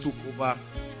God just took over,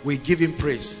 we give him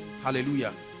praise.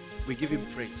 Hallelujah. We give him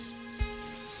praise,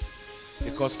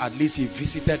 because at least he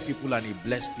visited people and he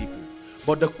blessed people.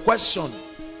 But the question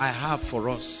I have for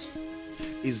us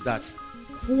is that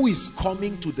who is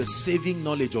coming to the saving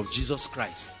knowledge of Jesus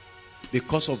Christ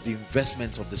because of the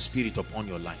investments of the Spirit upon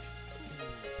your life?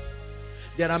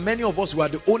 There are many of us who are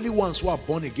the only ones who are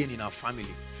born again in our family.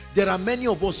 There are many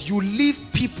of us, you leave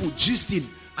people gisting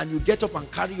and you get up and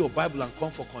carry your Bible and come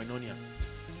for koinonia,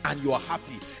 and you are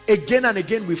happy. Again and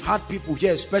again, we've had people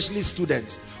here, especially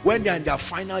students, when they're in their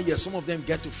final year, some of them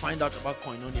get to find out about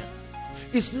koinonia.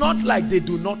 It's not like they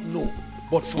do not know,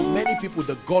 but for many people,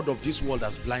 the God of this world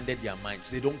has blinded their minds.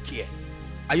 They don't care.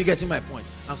 Are you getting my point?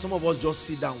 And some of us just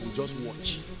sit down, we just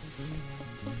watch.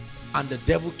 And the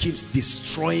devil keeps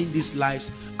destroying these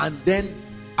lives. And then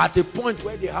at a point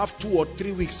where they have 2 or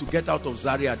 3 weeks to get out of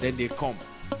Zaria, then they come.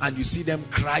 And you see them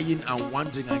crying and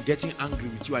wandering and getting angry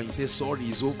with you. And you say, sorry,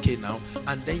 it's okay now.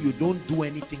 And then you don't do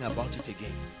anything about it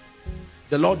again.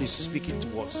 The Lord is speaking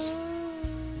to us.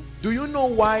 Do you know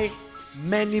why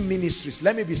many ministries,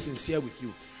 let me be sincere with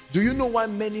you, do you know why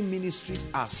many ministries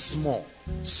are small?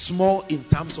 Small in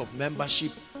terms of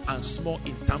membership and small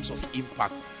in terms of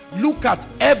impact. Look at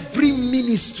every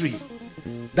ministry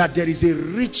that there is a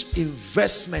rich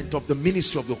investment of the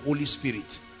ministry of the Holy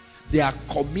Spirit. They are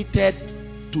committed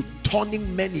to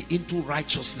turning many into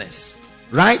righteousness,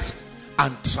 right?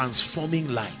 And transforming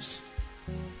lives.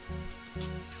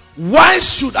 Why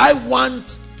should I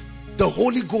want the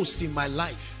Holy Ghost in my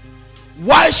life?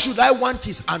 Why should I want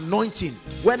his anointing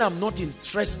when I'm not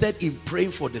interested in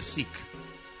praying for the sick?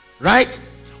 Right?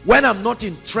 When I'm not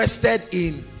interested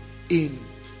in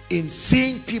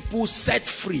seeing people set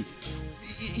free.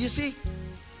 You see,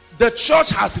 the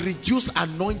church has reduced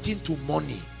anointing to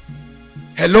money.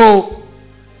 Hello?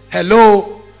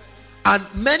 Hello? And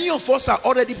many of us are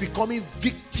already becoming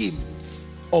victims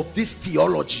of this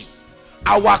theology.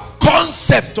 Our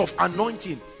concept of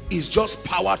anointing is just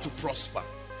power to prosper.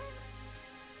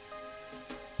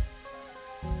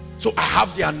 So I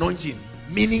have the anointing,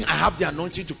 meaning I have the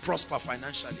anointing to prosper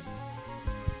financially.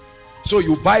 So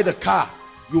you buy the car,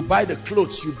 you buy the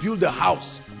clothes, you build the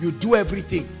house, you do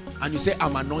everything, and you say,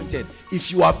 I'm anointed.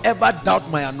 If you have ever doubted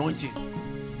my anointing,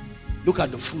 look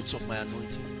at the fruits of my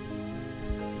anointing.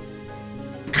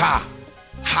 Car,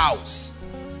 house.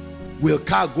 Will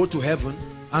car go to heaven?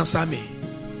 Answer me.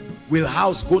 Will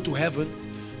house go to heaven?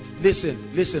 Listen,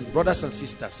 listen, brothers and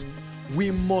sisters.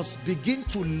 We must begin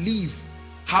to live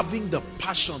having the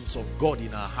passions of God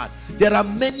in our heart. There are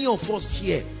many of us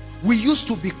here, we used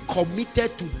to be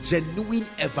committed to genuine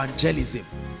evangelism.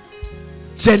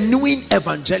 Genuine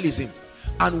evangelism.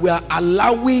 And we are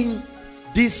allowing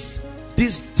this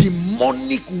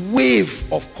demonic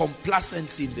wave of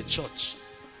complacency in the church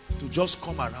to just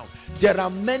come around. There are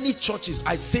many churches,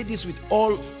 I say this with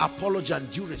all apology and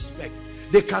due respect,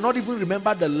 They cannot even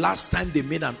remember the last time they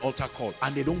made an altar call,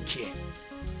 and they don't care.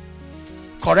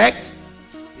 Correct?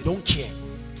 They don't care.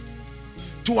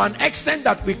 To an extent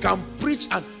that we can preach,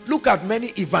 and look at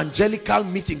many evangelical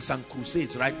meetings and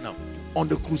crusades right now. On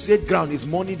the crusade ground is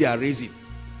money they are raising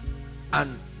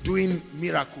and doing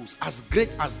miracles. As great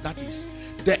as that is,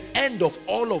 the end of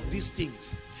all of these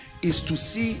things is to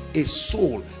see a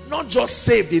soul not just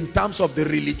saved in terms of the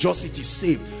religiosity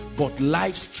saved, but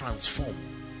lives transformed.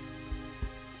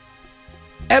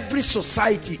 Every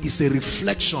society is a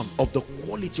reflection of the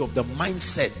quality of the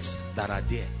mindsets that are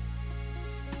there.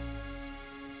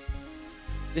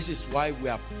 This is why we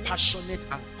are passionate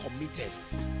and committed.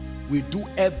 We do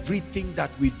everything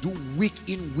that we do week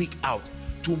in, week out,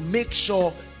 to make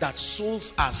sure that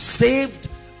souls are saved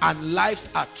and lives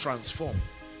are transformed.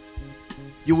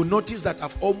 You will notice that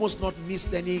I've almost not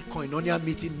missed any koinonia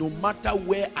meeting. No matter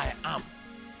where I am,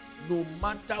 no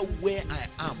matter where I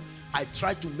am, I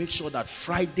try to make sure that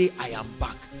Friday I am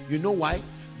back. You know why?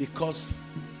 Because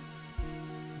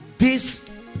this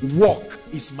work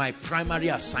is my primary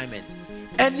assignment.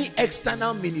 Any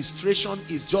external ministration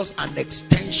is just an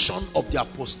extension of the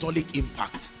apostolic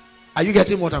impact. Are you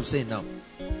getting what I'm saying now?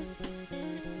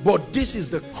 But this is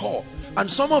the core. And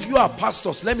some of you are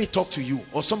pastors, let me talk to you.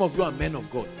 Or some of you are men of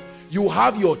God. You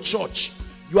have your church.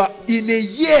 You are in a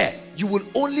year, you will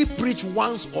only preach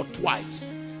once or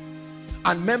twice.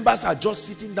 And members are just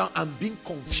sitting down and being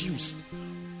confused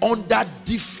under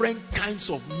different kinds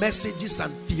of messages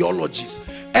and theologies.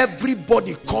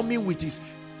 Everybody coming with his...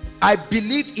 I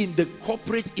believe in the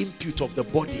corporate input of the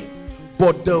body,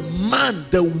 but the man,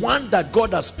 the one that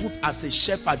God has put as a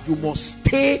shepherd, you must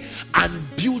stay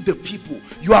and build the people.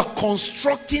 You are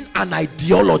constructing an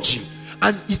ideology,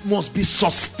 and it must be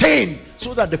sustained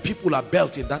so that the people are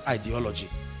built in that ideology,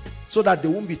 so that they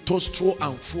won't be tossed to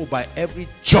and fro by every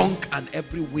junk and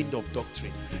every wind of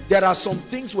doctrine. There are some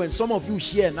things when some of you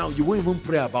hear now, you won't even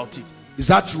pray about it. Is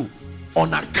that true?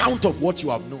 On account of what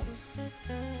you have known.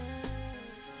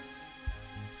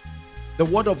 The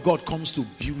word of God comes to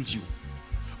build you.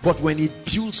 But when it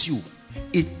builds you,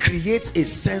 it creates a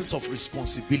sense of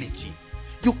responsibility.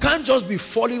 You can't just be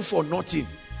falling for nothing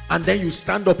and then you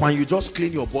stand up and you just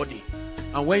clean your body.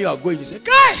 And when you are going, you say,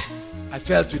 "Guy, I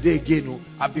fell today again. Oh,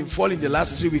 I've been falling the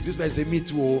last 3 weeks." This person say, "Me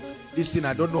too. Oh, this thing,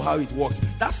 I don't know how it works."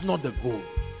 That's not the goal.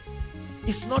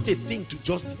 It's not a thing to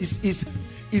just,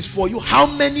 it's for you. How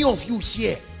many of you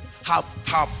here have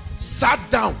sat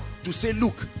down to say,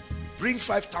 "Look, bring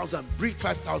 5,000, bring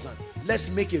 5,000.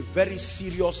 Let's make a very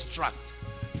serious tract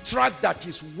that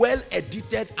is well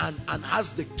edited and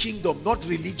has the kingdom, not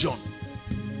religion."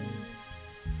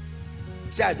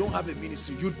 Say, "I don't have a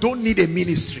ministry." You don't need a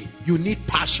ministry. You need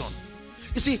passion.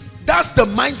 You see, that's the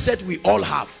mindset we all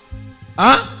have.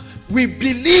 We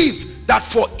believe that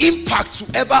for impact to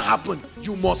ever happen,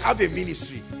 you must have a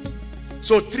ministry.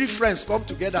 So 3 friends come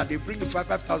together, they bring the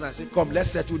 5,000 and say, "Come, let's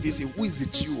settle this. Who is the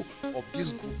Geo of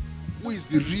this group? Who is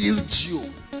the real Geo?"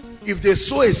 If they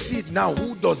sow a seed now,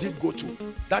 who does it go to?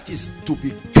 That is to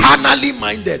be carnally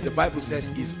minded. The Bible says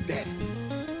is death.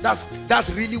 That's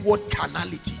really what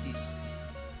carnality is.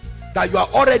 That you are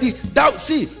already,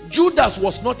 see, Judas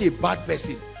was not a bad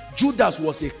person. Judas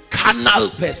was a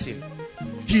carnal person.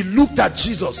 He looked at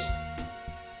Jesus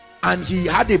and he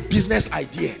had a business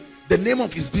idea. The name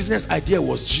of his business idea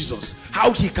was Jesus.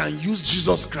 How he can use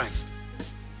Jesus Christ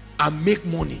and make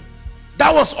money.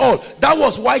 That was all. That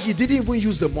was why he didn't even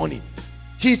use the money.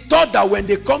 He thought that when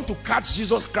they come to catch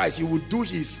Jesus Christ, he would do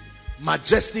his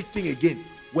majestic thing again.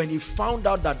 When he found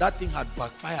out that that thing had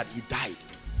backfired, he died.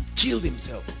 He killed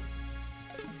himself.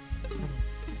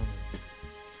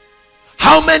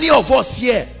 How many of us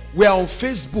here were on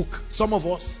Facebook? Some of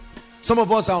us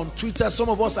are on Twitter. Some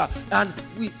of us are, and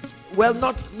we, well,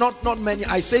 not many.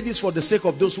 I say this for the sake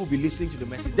of those who will be listening to the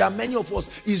message. There are many of us.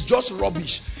 It's just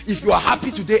rubbish. If you are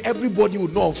happy today, everybody will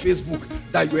know on Facebook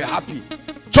that you are happy.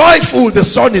 Joyful, the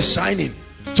sun is shining.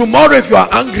 Tomorrow, if you are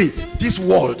angry, this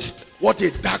world, what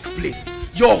a dark place.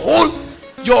 Your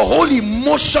whole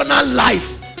emotional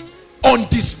life on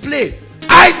display.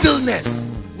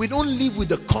 Idleness. We don't live with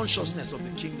the consciousness of the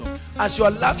kingdom. As you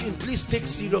are laughing, please take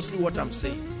seriously what I'm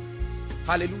saying.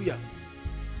 Hallelujah.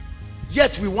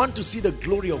 Yet we want to see the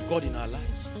glory of God in our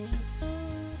lives.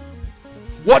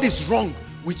 What is wrong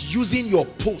with using your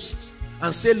post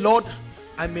and say, "Lord,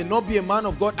 I may not be a man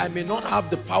of God, I may not have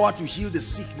the power to heal the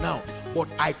sick now, but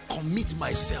I commit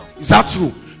myself." Is that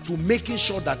true? To making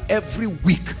sure that every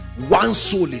week one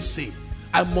soul is saved.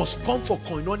 I must come for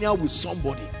koinonia with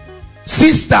somebody.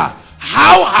 Sister,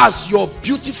 how has your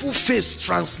beautiful face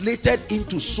translated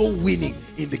into soul winning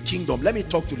in the kingdom? Let me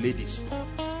talk to ladies.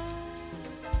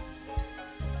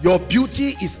 Your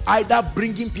beauty is either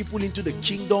bringing people into the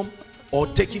kingdom or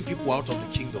taking people out of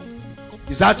the kingdom.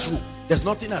 Is that true? There's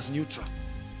nothing as neutral.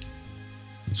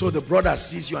 So the brother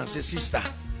sees you and says, sister,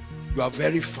 you are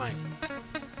very fine.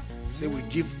 Say, we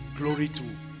give glory to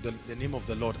the name of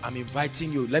the Lord. I'm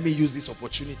inviting you. Let me use this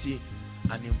opportunity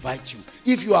and invite you.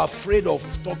 If you are afraid of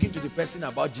talking to the person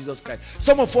about Jesus Christ,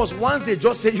 some of us, once they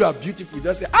just say you are beautiful,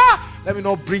 just say, let me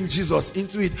not bring Jesus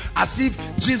into it, as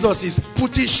if Jesus is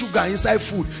putting sugar inside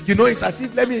food. You know, it's as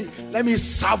if let me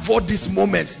savor this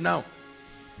moment now.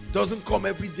 It doesn't come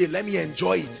every day. Let me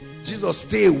enjoy it. Jesus,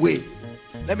 stay away.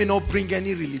 Let me not bring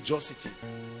any religiosity.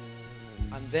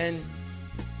 And then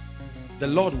the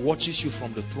Lord watches you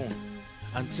from the throne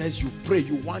and says, you pray,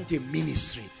 you want a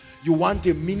ministry. You want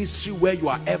a ministry where you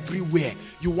are everywhere.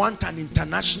 You want an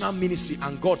international ministry,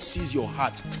 and God sees your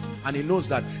heart. And he knows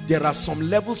that there are some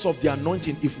levels of the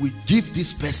anointing. If we give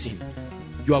this person,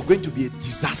 you are going to be a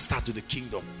disaster to the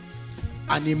kingdom.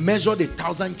 And he measured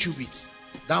 1,000 cubits.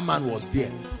 That man was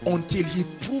there until he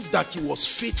proved that he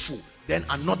was faithful. Then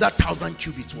another 1,000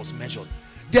 cubits was measured.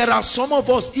 There are some of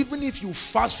us, even if you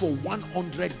fast for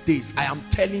 100 days, I am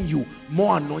telling you,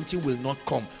 more anointing will not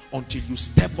come until you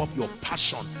step up your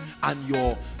passion and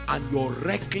your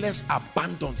reckless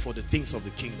abandon for the things of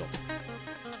the kingdom.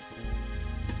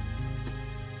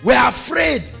 We're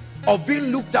afraid of being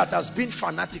looked at as being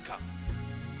fanatical.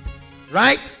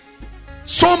 Right?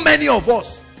 So many of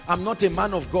us. I'm not a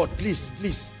man of God.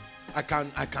 Please. I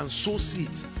can sow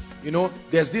seed. You know,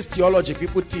 there's this theology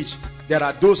people teach. There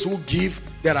are those who give.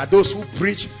 There are those who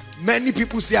preach. Many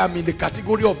people say I'm in the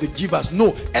category of the givers.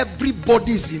 No,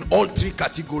 everybody is in all three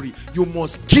categories. You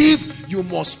must give, you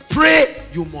must pray,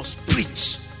 you must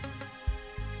preach.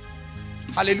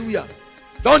 Hallelujah.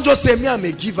 Don't just say me I'm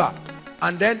a giver,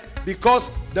 and then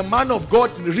because the man of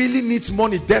God really needs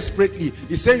money desperately,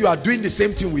 he say you are doing the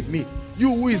same thing with me.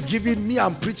 You who is giving, me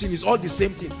I'm preaching, is all the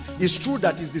same thing. It's true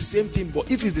that it's the same thing, but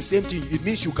if it's the same thing, it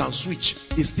means you can switch.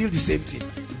 It's still the same thing.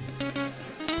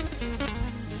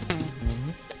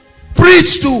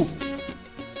 Preach to.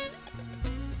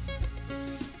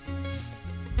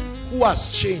 Who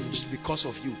has changed because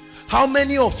of you? How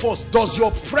many of us does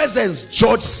your presence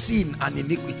judge sin and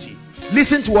iniquity?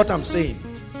 Listen to what I'm saying.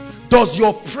 Does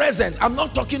your presence, I'm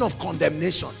not talking of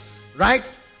condemnation, right?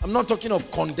 I'm not talking of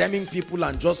condemning people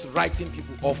and just writing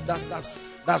people off. That's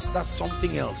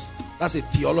something else. That's a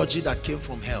theology that came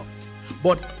from hell.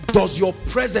 But does your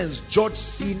presence judge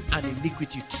sin and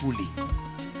iniquity truly?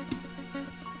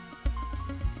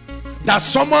 That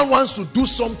someone wants to do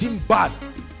something bad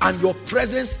and your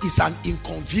presence is an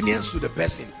inconvenience to the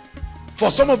person.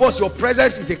 For some of us, your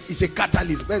presence is a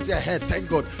catalyst. Let's say, hey, thank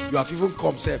God you have even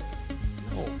come. Say,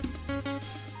 no.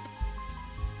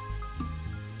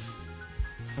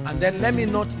 And then let me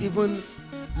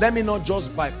not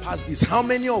just bypass this. How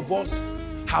many of us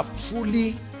have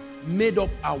truly made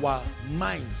up our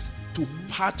minds to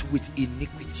part with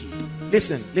iniquity?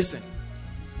 Listen.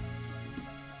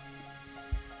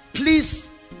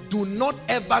 Please do not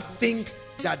ever think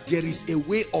that there is a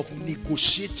way of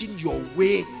negotiating your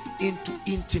way into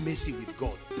intimacy with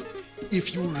God.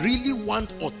 If you really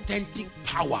want authentic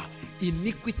power,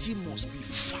 iniquity must be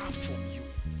far from you.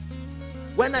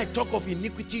 When I talk of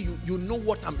iniquity, you know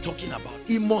what I'm talking about.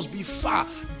 It must be far.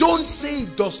 Don't say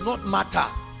it does not matter.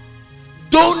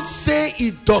 Don't say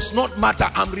it does not matter.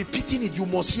 I'm repeating it. You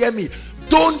must hear me.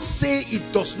 Don't say it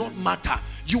does not matter.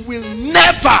 You will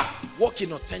never walk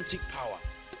in authentic power.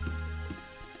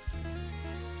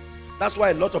 That's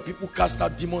why a lot of people cast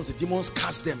out demons. The demons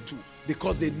cast them too,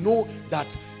 because they know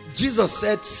that Jesus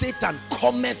said, Satan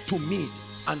cometh to me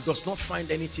and does not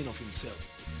find anything of himself.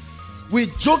 We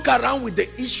joke around with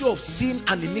the issue of sin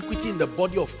and iniquity in the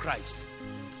body of Christ,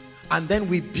 and then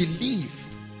we believe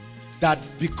that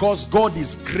because God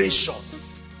is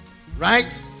gracious,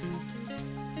 right,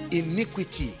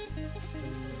 iniquity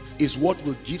is what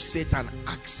will give Satan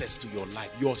access to your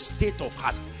life, your state of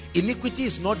heart. Iniquity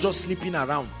is not just sleeping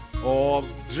around or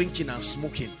drinking and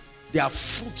smoking. They are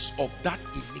fruits of that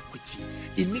iniquity.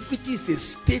 Iniquity is a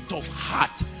state of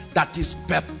heart that is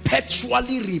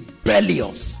perpetually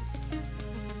rebellious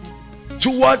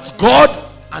towards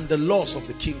God and the laws of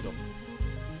the kingdom.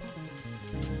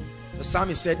 The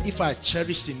psalmist said, if I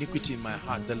cherished iniquity in my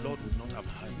heart, the Lord would not have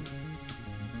heard me.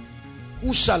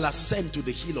 Who shall ascend to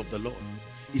the hill of the Lord?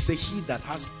 He said, he that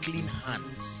has clean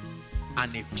hands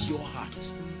and a pure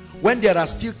heart. When there are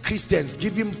still Christians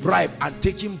giving bribe and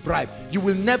taking bribe, you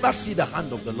will never see the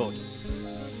hand of the Lord.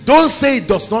 Don't say it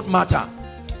does not matter.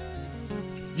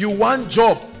 You want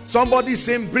job, somebody is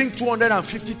saying bring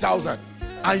 250,000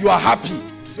 and you are happy.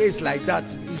 Say it's like that.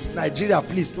 It's Nigeria,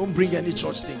 please don't bring any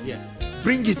church thing here.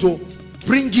 Bring it, oh,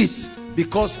 bring it,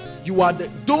 because you are the,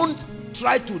 don't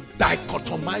try to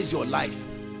dichotomize your life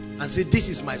and say, this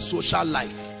is my social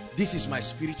life, this is my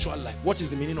spiritual life. What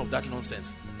is the meaning of that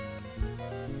nonsense?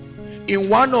 In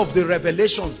one of the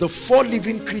revelations, the 4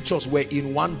 living creatures were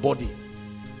in one body.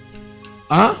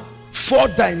 4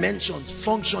 dimensions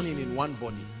functioning in one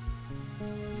body.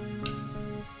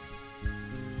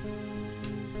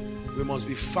 We must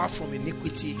be far from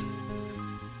iniquity.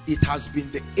 It has been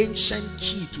the ancient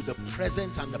key to the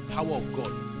presence and the power of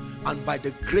God. And by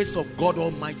the grace of God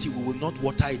Almighty, we will not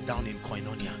water it down in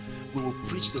koinonia. We will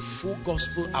preach the full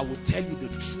gospel. I will tell you the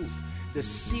truth, the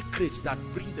secrets that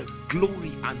bring the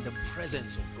glory and the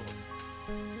presence of God.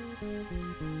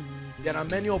 There are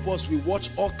many of us, we watch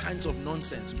all kinds of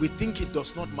nonsense. We think it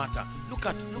does not matter. Look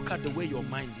at the way your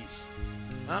mind is.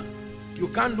 You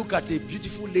can't look at a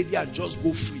beautiful lady and just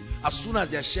go free. As soon as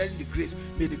they are sharing the grace,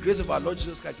 may the grace of our Lord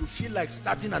Jesus Christ, you feel like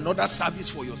starting another service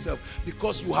for yourself,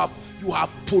 because you have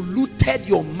polluted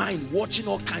your mind watching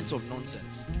all kinds of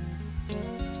nonsense.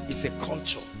 It's a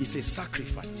culture. It's a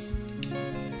sacrifice.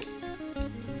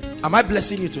 Am I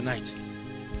blessing you tonight?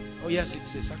 Oh yes,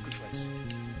 it's a sacrifice.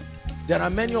 There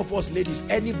are many of us ladies,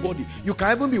 anybody, you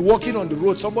can even be walking on the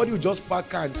road, somebody will just park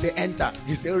car and say enter.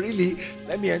 You say, really?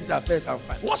 Let me enter first and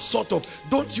find. What sort of,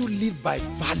 don't you live by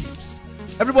values?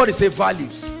 Everybody say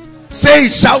values. Say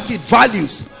it, shout it,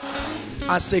 values.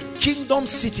 As a kingdom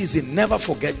citizen, never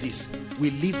forget this. We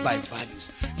live by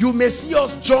values. You may see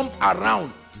us jump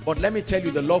around, but let me tell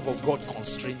you, the love of God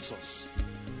constrains us.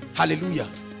 Hallelujah.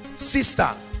 Sister,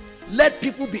 let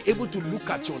people be able to look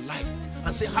at your life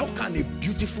and say, how can a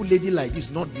beautiful lady like this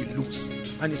not be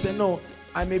loose? And he said, no,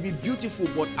 I may be beautiful,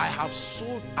 but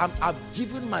I've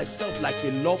given myself like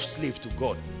a love slave to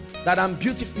God, that I'm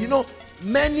beautiful. You know,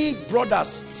 many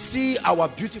brothers see our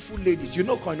beautiful ladies. You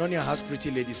know koinonia has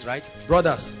pretty ladies, right?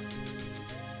 Brothers,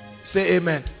 say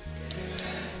amen. Amen.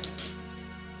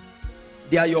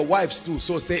 They are your wives too,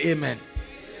 so say amen. Amen.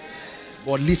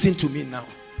 But listen to me now.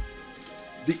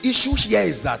 The issue here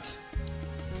is that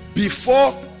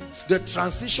before the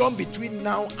transition between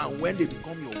now and when they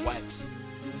become your wives,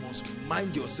 you must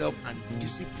mind yourself and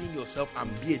discipline yourself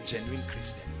and be a genuine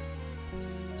Christian.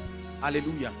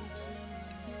 Hallelujah.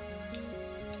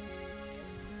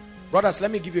 Brothers,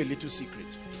 let me give you a little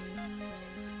secret.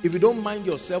 If you don't mind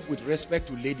yourself with respect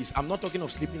to ladies, I'm not talking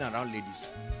of sleeping around ladies.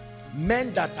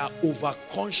 Men that are over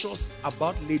conscious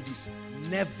about ladies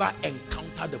never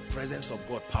encounter the presence of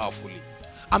God powerfully.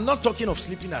 I'm not talking of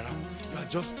sleeping around. You are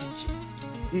just thinking.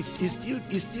 It's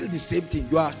still the same thing.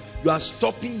 You are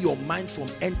stopping your mind from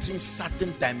entering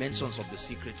certain dimensions of the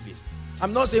secret place.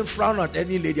 I'm not saying frown at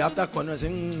any lady after corner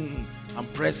saying, I'm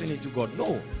pressing into God.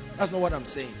 No, that's not what I'm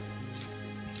saying.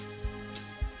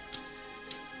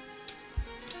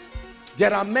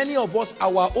 There are many of us,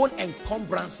 our own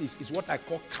encumbrances is what I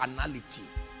call carnality.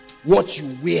 What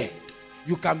you wear.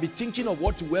 You can be thinking of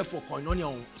what to wear for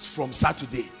koinonia from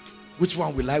Saturday. Which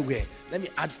one will I wear? Let me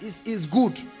add, it's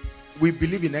good. We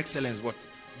believe in excellence, but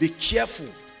be careful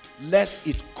lest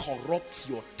it corrupts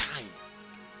your time.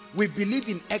 We believe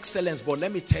in excellence, but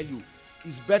let me tell you,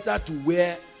 it's better to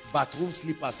wear bathroom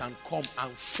slippers and come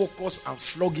and focus and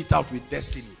flog it out with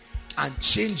destiny and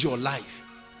change your life.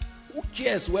 Who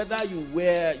cares whether you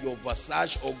wear your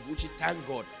Versace or Gucci? Thank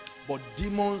God. But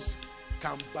demons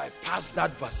can bypass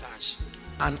that Versace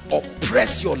and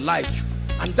oppress your life.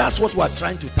 And that's what we're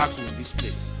trying to tackle in this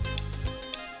place.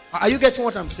 Are you getting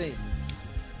what I'm saying?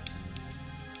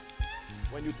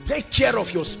 When you take care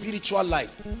of your spiritual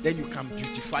life, then you can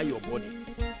beautify your body.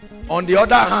 On the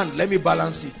other hand, let me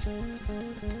balance it.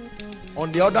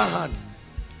 On the other hand,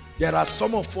 there are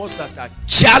some of us that are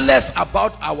careless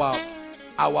about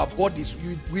our bodies.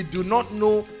 We do not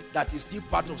know that it's still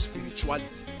part of spirituality.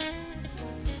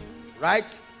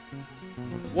 Right?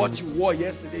 What you wore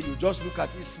yesterday, you just look at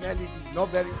it, smell it, it's not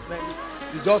very smelly.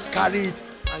 You just carry it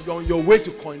and you're on your way to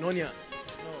koinonia.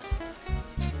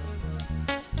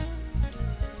 No.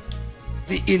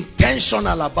 Be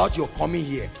intentional about your coming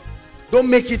here. Don't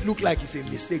make it look like it's a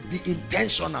mistake. Be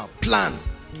intentional. Plan.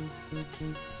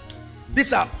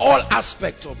 These are all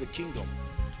aspects of the kingdom.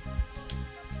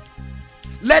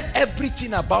 Let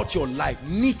everything about your life,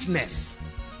 neatness,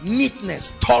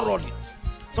 thoroughness.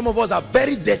 Some of us are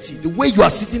very dirty. The way you are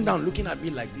sitting down looking at me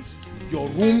like this, your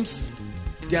rooms,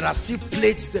 there are still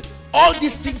plates there. All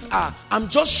these things are, I'm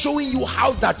just showing you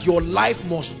how that your life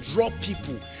must draw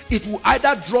people. It will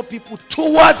either draw people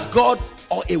towards God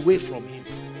or away from him.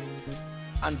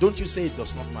 And don't you say it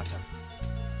does not matter.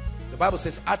 The Bible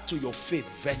says, add to your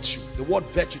faith virtue. The word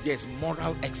virtue there is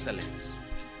moral excellence.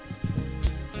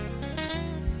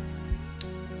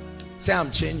 Say,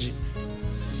 I'm changing.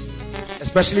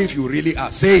 Especially if you really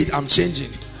are. Say it, I'm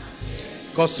changing.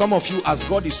 Because some of you, as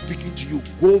God is speaking to you,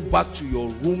 go back to your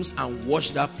rooms and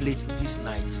wash that plate this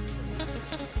night.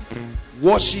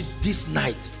 Wash it this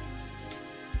night.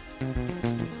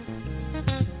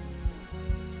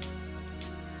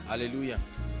 Hallelujah.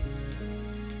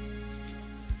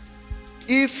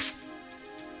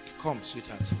 Come,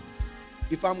 sweetheart.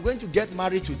 If I'm going to get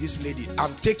married to this lady,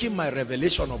 I'm taking my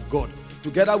revelation of God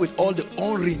together with all the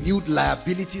unrenewed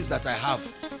liabilities that I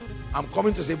have. I'm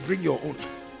coming to say, bring your own.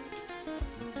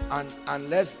 And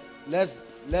let's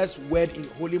wed in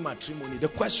holy matrimony. The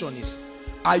question is,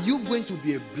 are you going to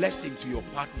be a blessing to your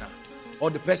partner? Or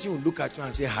the person will look at you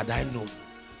and say, had I known?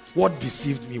 What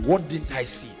deceived me? What didn't I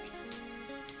see?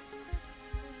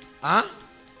 Huh?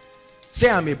 Say,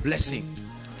 I'm a blessing.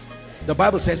 The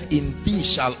Bible says, in thee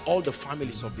shall all the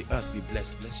families of the earth be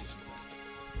blessed. Bless you.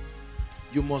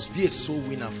 You must be a soul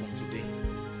winner from today.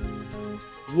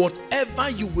 Whatever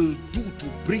you will do to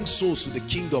bring souls to the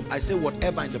kingdom, I say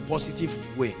whatever in the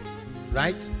positive way,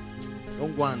 right?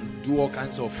 Don't go and do all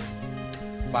kinds of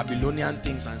Babylonian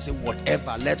things and say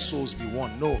whatever, let souls be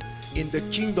won. No, in the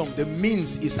kingdom, the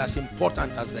means is as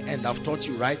important as the end. I've taught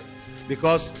you, right?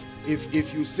 Because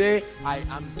if you say, I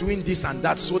am doing this and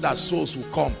that so that souls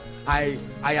will come, I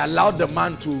allowed the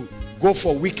man to go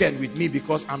for weekend with me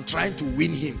because I'm trying to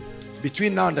win him.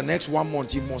 Between now and the next 1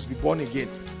 month, he must be born again.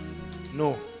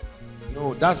 No,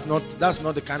 that's not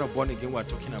the kind of born again we're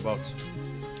talking about.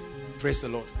 Praise the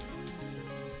Lord.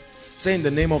 Say, in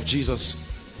the name of Jesus.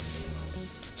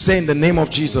 Say, in the name of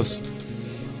Jesus,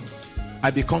 I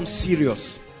become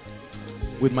serious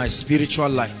with my spiritual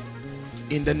life.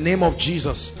 In the name of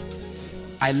Jesus,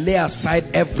 I lay aside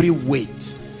every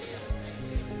weight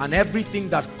and everything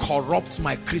that corrupts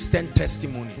my Christian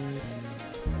testimony.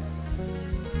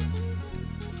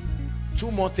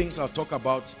 2 more things I'll talk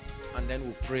about, and then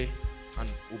we'll pray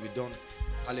and we'll be done.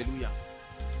 Hallelujah.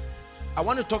 I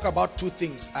want to talk about 2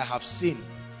 things I have seen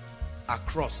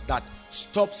across that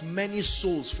stops many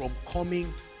souls from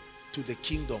coming to the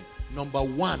kingdom. Number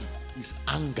 1 is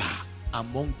anger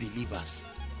among believers.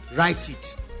 Write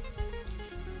it.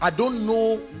 I don't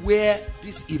know where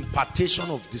this impartation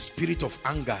of the spirit of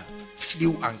anger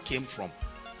flew and came from.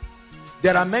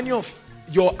 There are many of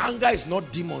your anger is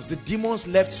not demons. The demons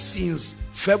left since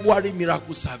February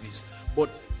miracle service, but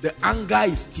the anger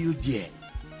is still there.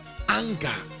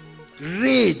 Anger,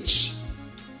 rage.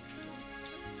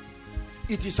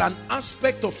 It is an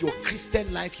aspect of your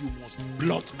Christian life you must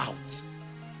blot out.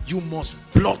 You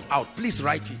must blot out. Please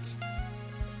write it.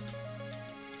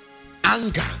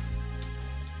 Anger.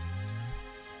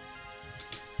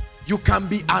 You can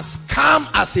be as calm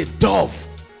as a dove,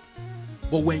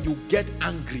 but when you get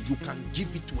angry, you can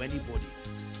give it to anybody.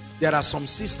 There are some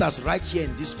sisters right here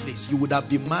in this place. You would have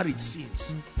been married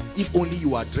since, if only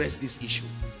you address this issue.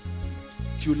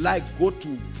 If you like, go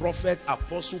to prophet,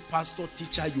 apostle, pastor,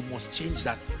 teacher. You must change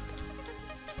that thing.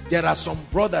 There are some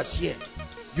brothers here.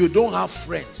 You don't have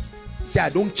friends. You say, I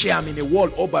don't care, I'm in a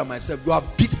world all by myself. You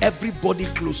have beat everybody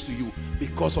close to you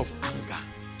because of anger.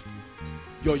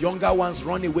 Your younger ones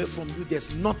run away from you.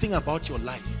 There's nothing about your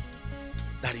life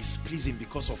that is pleasing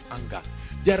because of anger.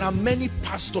 There are many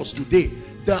pastors today,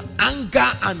 the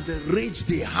anger and the rage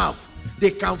they have, they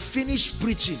can finish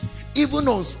preaching, even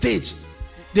on stage,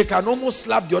 they can almost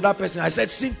slap the other person. I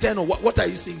said, sing 10, or what are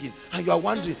you singing? And you are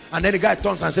wondering, and then the guy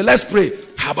turns and says, let's pray.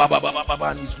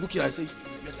 And he's looking, I say,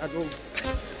 I don't.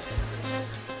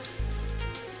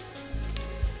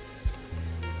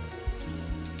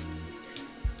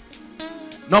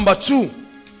 Number 2,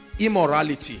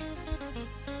 immorality.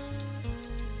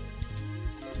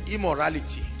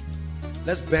 Immorality.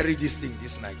 Let's bury this thing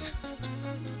this night.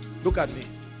 Look at me.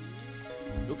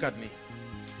 Look at me.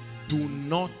 Do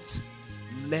not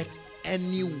let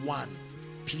anyone,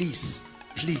 please,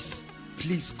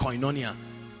 koinonia,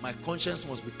 my conscience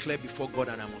must be clear before God,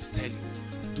 and I must tell you,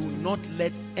 do not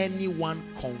let anyone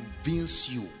convince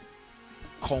you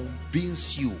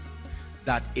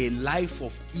that a life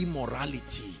of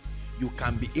immorality, you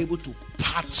can be able to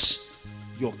patch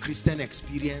your Christian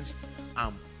experience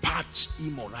and patch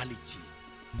immorality.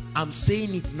 I'm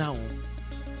saying it now.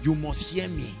 You must hear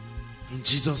me in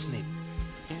Jesus' name.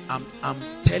 I'm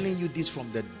telling you this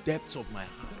from the depths of my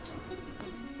heart.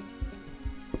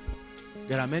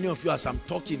 There are many of you, as I'm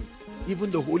talking, even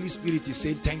the Holy Spirit is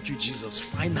saying, thank you, Jesus.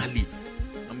 Finally,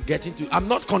 I'm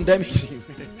not condemning you.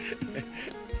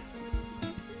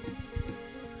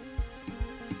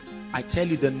 I tell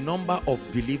you, the number of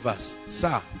believers,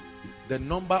 sir, the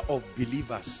number of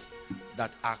believers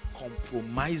that are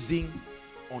compromising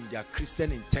on their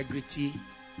Christian integrity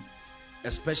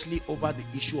especially over the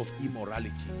issue of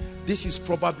immorality. This is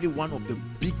probably one of the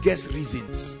biggest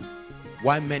reasons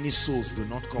why many souls do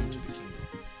not come to the kingdom.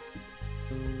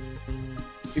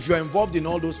 If you are involved in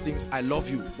all those things, I love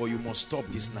you, but you must stop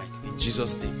this night in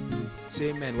Jesus' name. Say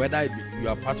amen. Whether you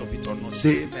are part of it or not,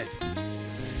 say amen.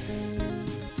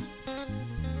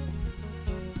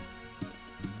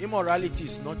 Immorality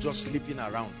is not just sleeping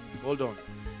around. Hold on.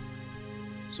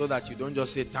 So that you don't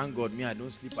just say, thank God, me, I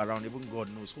don't sleep around. Even God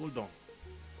knows. Hold on.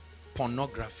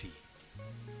 Pornography.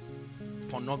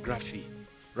 Pornography.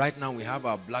 Right now we have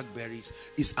our Blackberries.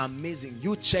 It's amazing.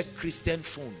 You check Christian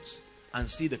phones and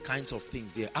see the kinds of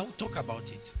things there. I'll talk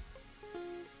about it.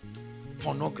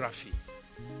 Pornography.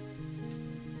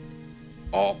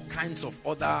 All kinds of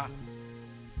other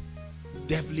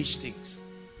devilish things.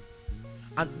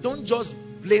 And don't just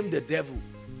blame the devil.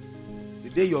 The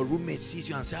day your roommate sees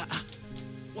you and says,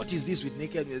 what is this with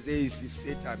naked? You say, it's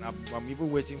Satan. I'm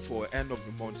even waiting for end of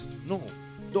the month. No,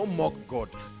 don't mock God.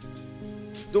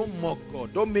 Don't mock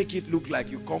God. Don't make it look like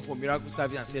you come for miracle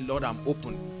service and say, Lord, I'm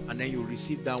open. And then you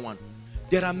receive that one.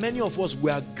 There are many of us, we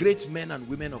are great men and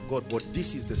women of God, but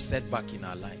this is the setback in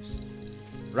our lives.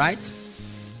 Right?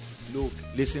 Look,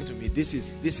 listen to me. This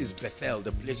is Bethel,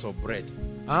 the place of bread.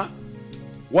 Huh?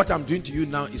 What I'm doing to you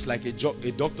now is like a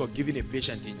doctor giving a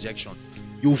patient injection.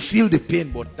 You feel the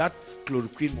pain, but that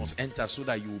chloroquine must enter so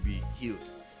that you will be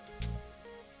healed.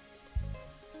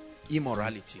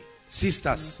 Immorality.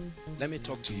 Sisters, let me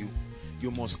talk to you.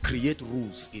 You must create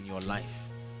rules in your life.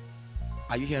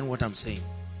 Are you hearing what I'm saying?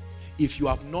 If you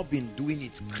have not been doing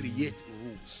it, create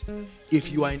rules.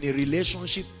 If you are in a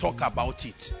relationship, talk about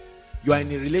it. You are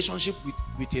in a relationship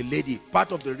with a lady.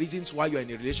 Part of the reasons why you are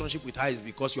in a relationship with her is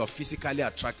because you are physically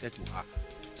attracted to her.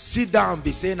 Sit down and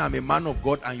be saying, I'm a man of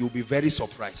God, and you'll be very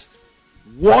surprised.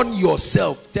 Warn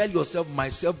yourself. Tell yourself,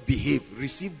 myself, behave.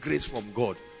 Receive grace from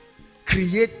God.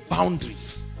 Create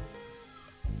boundaries.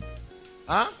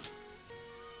 Huh?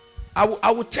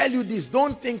 I will tell you this.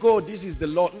 Don't think, oh, this is the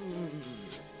law.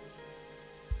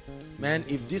 Man,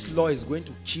 if this law is going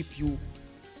to keep you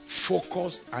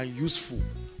focused and useful,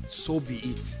 so be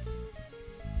it.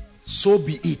 So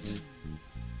be it.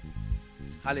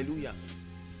 Hallelujah.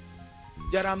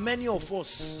 There are many of us.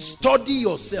 Study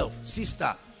yourself,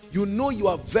 sister. You know you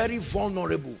are very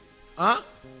vulnerable. Huh?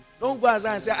 Don't go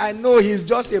outside and say, I know he's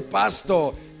just a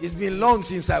pastor. It's been long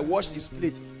since I washed his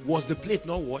plate. Was the plate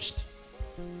not washed?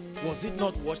 Was it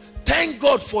not washed? Thank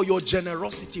God for your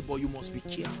generosity, but you must be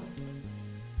careful.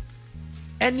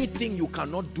 Anything you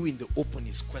cannot do in the open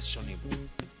is questionable.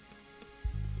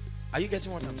 Are you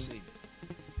getting what I'm saying?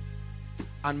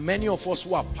 And many of us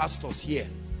who are pastors here,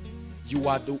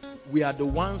 we are the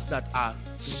ones that are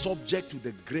subject to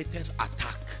the greatest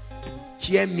attack.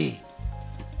 Hear me.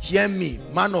 Hear me.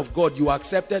 Man of God, you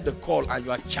accepted the call and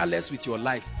you are careless with your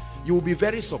life. You will be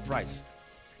very surprised.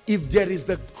 If there is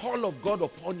the call of God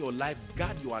upon your life,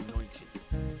 guard your anointing.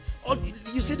 Or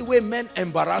you see the way men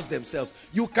embarrass themselves.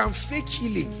 You can fake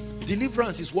healing.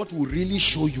 Deliverance is what will really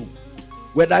show you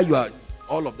whether you are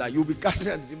all of that. You'll be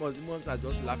casting out the demons. Demons are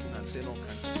just laughing and saying all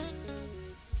kinds of things.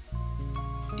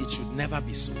 It should never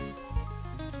be so.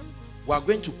 We are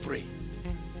going to pray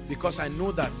because I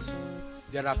know that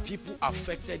there are people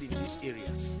affected in these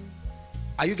areas.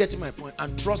 Are you getting my point?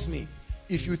 And trust me,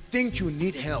 if you think you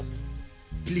need help,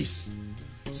 please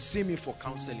see me for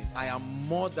counseling. I am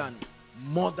more than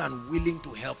willing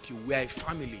to help you. We are a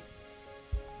family.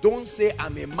 Don't say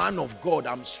I'm a man of God,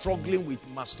 I'm struggling with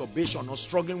masturbation or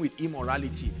struggling with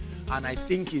immorality, and I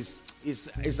think is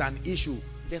an issue.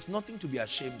 There's nothing to be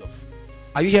ashamed of.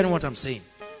 Are you hearing what I'm saying?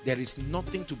 There is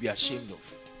nothing to be ashamed of.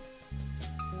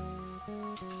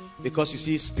 Because you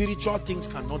see, spiritual things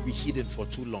cannot be hidden for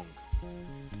too long.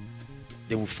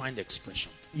 They will find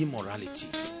expression. Immorality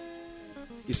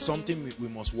is something we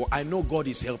must work. I know God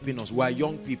is helping us. We are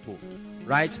young people,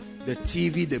 right? The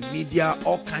TV, the media,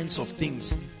 all kinds of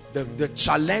things. The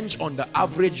challenge on the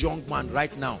average young man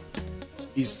right now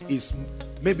is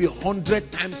maybe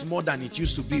 100 times more than it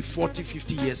used to be 40,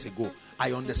 50 years ago.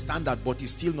 I understand that, but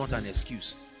it's still not an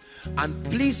excuse. And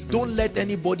please don't let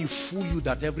anybody fool you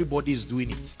that everybody is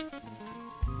doing it.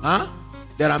 Huh?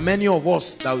 There are many of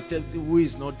us that will tell you who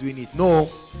is not doing it. No.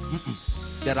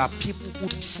 There are people who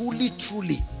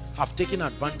truly have taken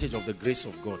advantage of the grace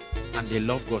of God and they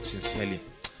love God sincerely.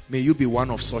 May you be one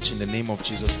of such in the name of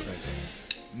Jesus Christ.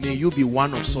 May you be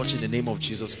one of such in the name of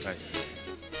Jesus Christ.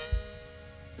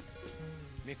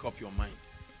 Make up your mind.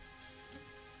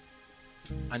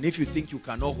 And if you think you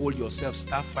cannot hold yourself,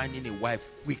 start finding a wife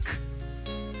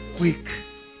quick.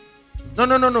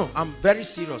 No. I'm very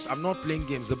serious. I'm not playing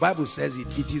games. The Bible says it.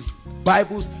 It is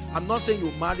Bibles. I'm not saying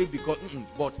you marry because,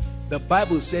 but the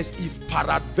Bible says if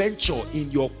peradventure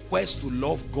in your quest to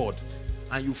love God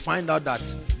and you find out that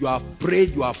you have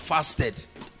prayed, you have fasted,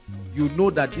 you know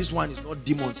that this one is not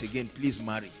demons again, please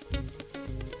marry.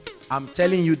 I'm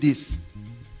telling you this.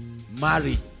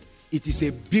 Marry. It is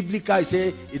a biblical, I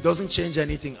say it doesn't change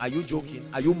anything. Are you joking?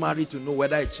 Are you married to know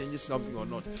whether it changes something or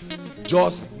not?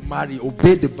 Just marry.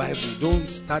 Obey the Bible. Don't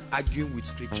start arguing with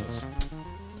scriptures.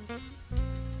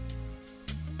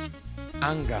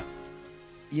 Anger,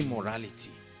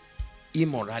 immorality.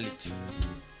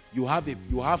 You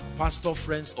have pastor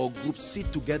friends or groups,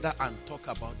 sit together and talk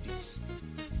about this.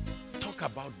 Talk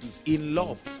about this in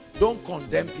love. Don't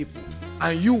condemn people.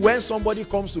 And you, when somebody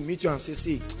comes to meet you and says,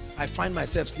 see, I find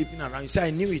myself sleeping around, you say,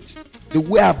 I knew it. The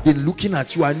way I've been looking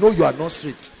at you, I know you are not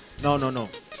straight. No.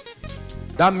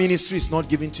 That ministry is not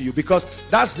given to you, because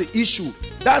that's the issue.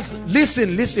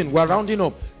 Listen, we're rounding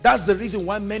up. That's the reason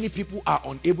why many people are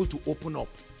unable to open up,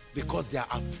 because they are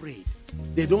afraid.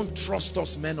 They don't trust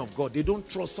us, men of God. They don't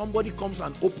trust. Somebody comes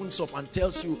and opens up and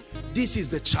tells you, this is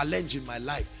the challenge in my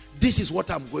life. This is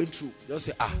what I'm going through. They'll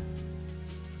say,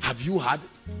 have you had?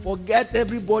 Forget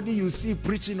everybody you see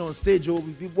preaching on stage.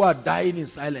 People are dying in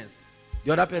silence.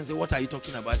 The other person say, what are you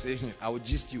talking about? I say, I will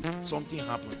gist you. Something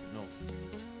happened. No.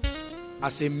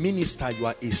 As a minister, you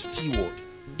are a steward.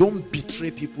 Don't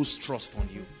betray people's trust on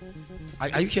you.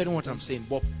 Are you hearing what I'm saying?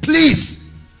 But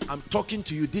please, I'm talking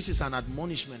to you. This is an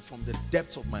admonishment from the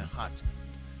depths of my heart.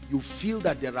 You feel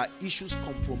that there are issues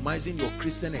compromising your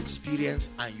Christian experience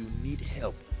and you need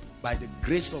help. By the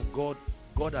grace of God,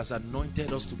 God has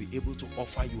anointed us to be able to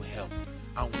offer you help.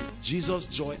 And with Jesus'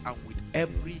 joy and with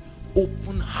every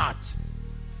open heart,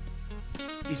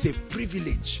 it's a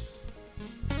privilege.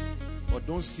 But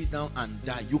don't sit down and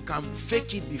die. You can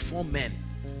fake it before men,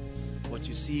 but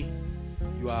you see,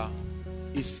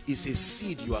 it's a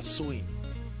seed you are sowing.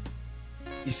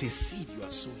 It's a seed you are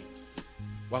sowing.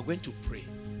 We are going to pray.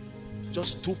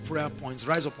 Just 2 prayer points.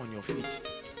 Rise up on your feet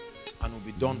and we'll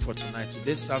be done for tonight.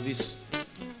 Today's service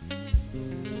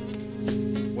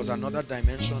was another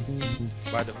dimension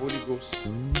by the Holy Ghost.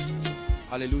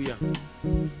 Hallelujah.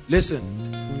 Listen.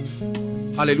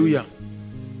 Hallelujah.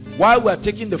 While we are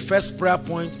taking the first prayer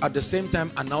point, at the same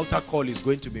time an altar call is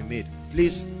going to be made.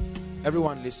 Please,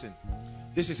 everyone listen.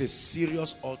 This is a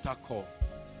serious altar call.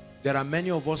 There are many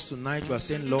of us tonight who are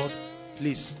saying, Lord,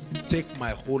 please take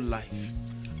my whole life.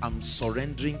 I'm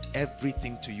surrendering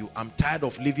everything to you. I'm tired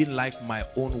of living life my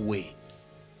own way.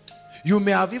 You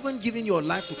may have even given your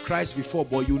life to Christ before,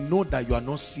 but you know that you are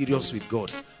not serious with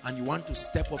God and you want to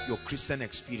step up your Christian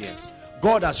experience.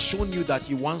 God has shown you that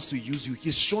he wants to use you.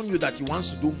 He's shown you that he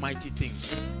wants to do mighty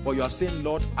things. But you are saying,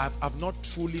 Lord, I've not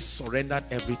truly surrendered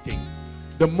everything.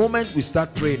 The moment we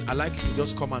start praying, I'd like you to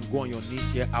just come and go on your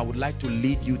knees here. I would like to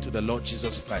lead you to the Lord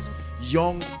Jesus Christ.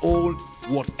 Young, old,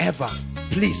 whatever.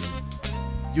 Please,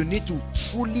 you need to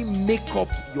truly make up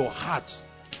your heart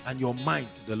and your mind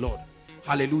to the Lord.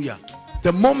 Hallelujah.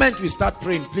 The moment we start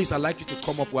praying, please, I'd like you to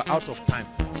come up. We're out of time.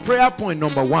 Prayer point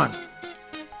number 1.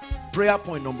 Prayer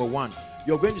point number 1.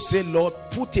 You're going to say, Lord,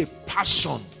 put a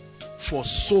passion for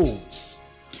souls.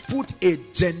 Put a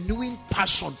genuine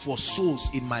passion for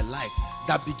souls in my life,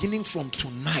 that beginning from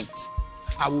tonight,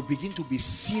 I will begin to be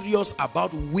serious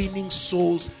about winning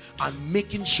souls and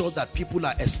making sure that people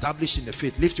are established in the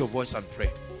faith. Lift your voice and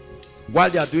pray. While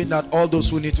they are doing that, all those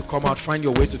who need to come out, find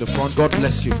your way to the front. God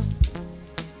bless you.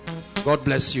 God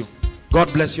bless you.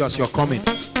 God bless you as you're coming.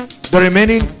 The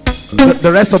remaining,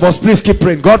 the rest of us, please keep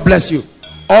praying. God bless you.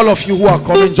 All of you who are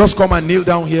coming, just come and kneel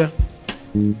down here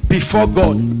before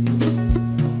God.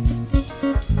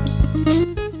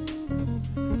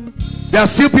 There are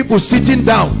still people sitting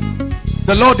down.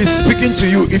 The Lord is speaking to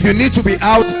you. If you need to be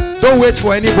out, don't wait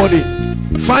for anybody.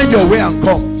 Find your way and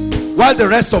come while the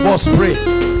rest of us pray.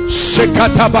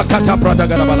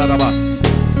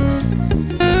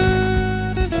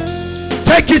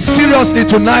 Take it seriously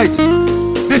tonight.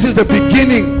 This is the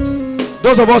beginning.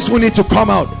 Those of us who need to come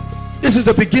out, this is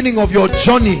the beginning of your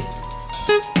journey,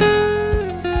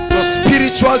 your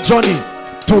spiritual journey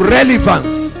to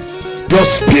relevance, your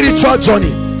spiritual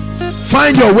journey.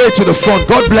 Find your way to the front.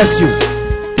 God bless you.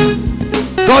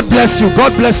 God bless you.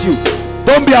 God bless you.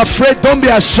 Don't be afraid. Don't be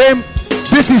ashamed.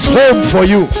 This is home for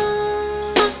you.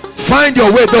 Find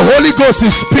your way. The Holy Ghost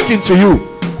is speaking to you.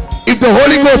 If the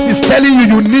Holy Ghost is telling you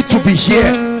you need to be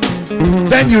here,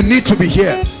 then you need to be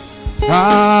here.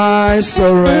 I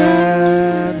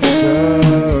surrender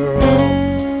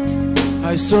all.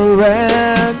 I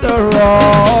surrender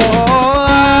all.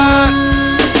 I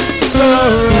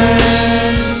surrender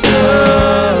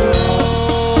all.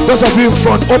 Those of you in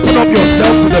front, open up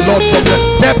yourself to the Lord from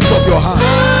the depths of your heart.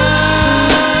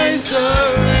 I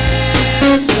surrender.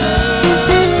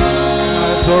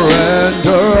 I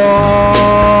surrender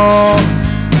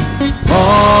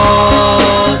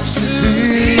all to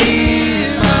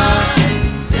thee, My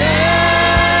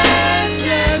blessed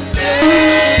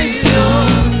Savior,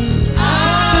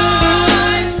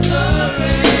 I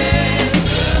surrender.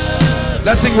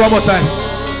 Let's sing one more time.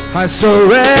 I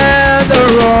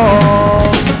surrender all.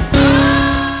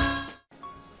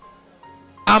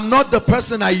 I'm not the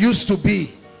person I used to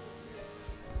be.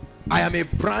 I am a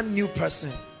brand new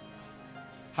person.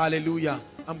 Hallelujah.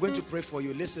 I'm going to pray for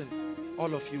you. Listen,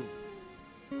 all of you.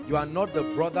 You are not the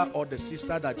brother or the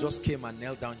sister that just came and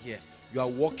knelt down here. You are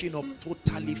walking up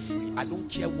totally free. I don't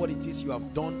care what it is you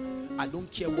have done. I don't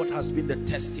care what has been the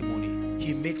testimony.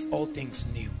 He makes all things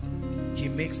new. He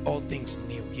makes all things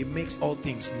new. He makes all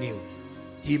things new.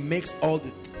 He makes all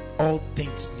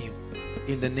things new.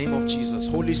 In the name of Jesus.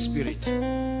 Holy Spirit,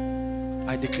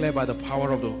 I declare by the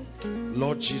power of the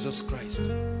Lord Jesus Christ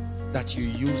that you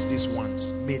use these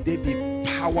ones. May they be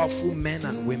powerful men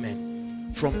and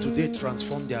women. From today,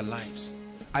 transform their lives.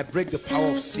 I break the power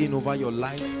of sin over your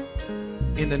life.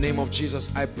 In the name of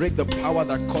Jesus, I break the power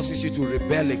that causes you to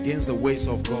rebel against the ways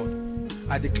of God.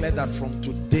 I declare that from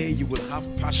today you will have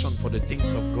passion for the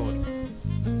things of God.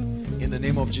 In the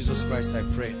name of Jesus Christ, I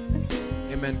pray.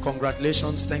 Amen.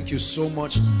 Congratulations. Thank you so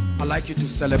much. I'd like you to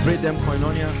celebrate them,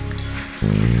 Koinonia.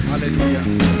 Hallelujah.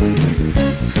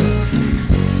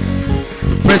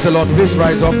 Praise the Lord. Please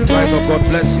rise up. Rise up. God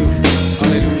bless you.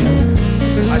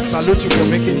 Hallelujah. I salute you for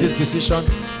making this decision.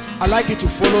 I'd like you to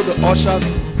follow the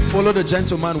ushers. Follow the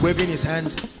gentleman waving his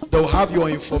hands. They'll have your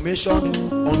information.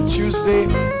 On Tuesday,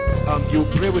 you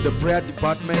pray with the prayer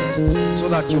department so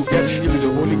that you get filled with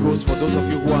the Holy Ghost. For those of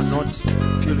you who are not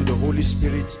filled with the Holy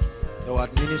Spirit, they will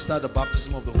administer the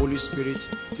baptism of the Holy Spirit.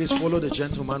 Please follow the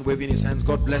gentleman waving his hands.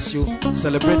 God bless you.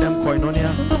 Celebrate them,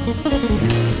 Koinonia.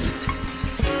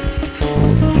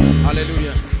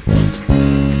 Hallelujah.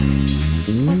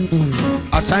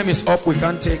 Our time is up. We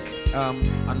can't take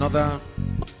another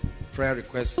prayer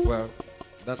request. Well,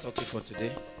 that's okay for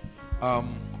today.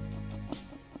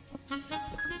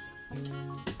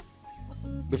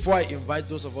 Before I invite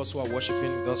those of us who are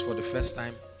worshiping with us for the first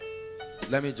time,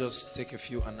 let me just take a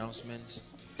few announcements.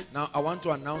 Now, I want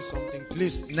to announce something.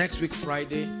 Please, next week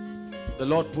Friday, the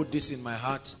Lord put this in my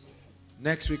heart.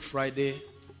 Next week Friday,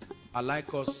 I'd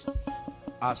like us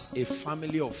as a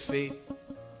family of faith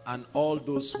and all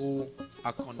those who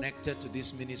are connected to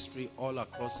this ministry all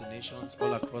across the nations,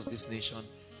 all across this nation,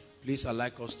 please, I'd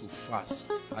like us to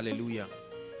fast. Hallelujah.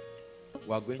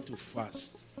 We are going to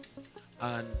fast.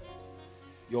 And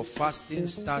your fasting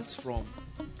starts from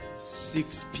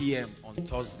 6 p.m. on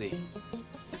Thursday.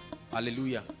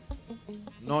 Hallelujah.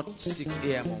 Not 6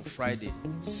 a.m. on Friday.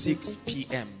 6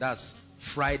 p.m. That's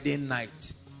Friday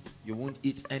night. You won't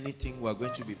eat anything. We're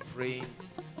going to be praying.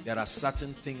 There are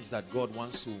certain things that God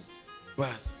wants to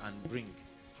birth and bring.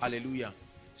 Hallelujah.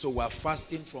 So we're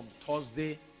fasting from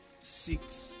Thursday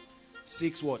 6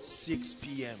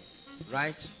 p.m.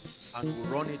 Right? And we'll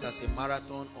run it as a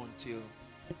marathon until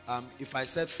if I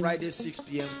said Friday 6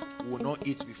 p.m. we will not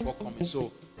eat before coming.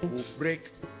 So we'll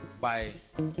break by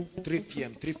 3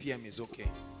 p.m. 3 p.m. is okay.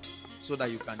 So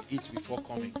that you can eat before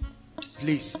coming.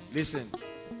 Please, listen.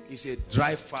 It's a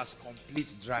dry fast,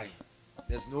 complete dry.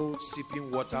 There's no sipping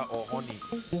water or honey.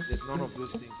 There's none of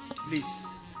those things. Please.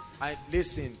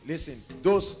 Listen.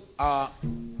 Those are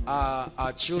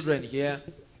our children here.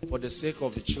 For the sake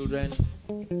of the children,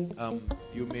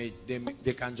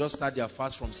 they can just start their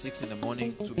fast from 6 in the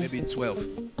morning to maybe 12.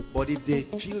 But if they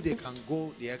feel they can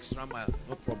go the extra mile,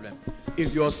 no problem.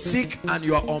 If you're sick and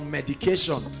you're on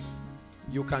medication,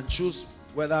 you can choose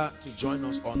whether to join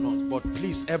us or not. But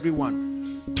please,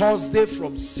 everyone, Thursday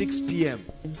from 6 p.m.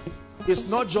 It's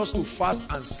not just to fast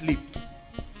and sleep.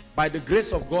 By the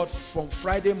grace of God, from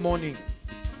Friday morning,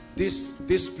 this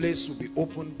place will be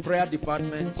open. Prayer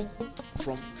department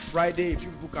from Friday, if you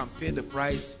people can pay the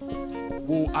price,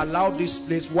 will allow this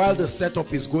place while the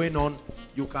setup is going on.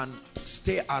 You can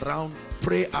stay around,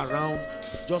 pray around,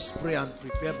 just pray and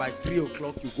prepare. By 3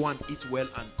 o'clock you go and eat well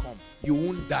and come. You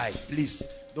won't die. Please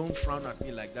don't frown at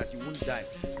me like that. You won't die.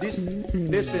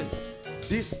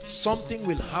 Something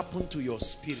will happen to your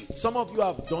spirit. Some of you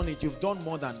have done it. You've done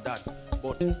more than that.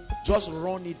 But just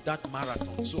run it that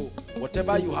marathon. So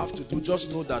whatever you have to do, just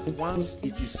know that once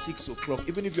it is 6 o'clock,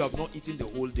 even if you have not eaten the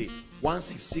whole day, once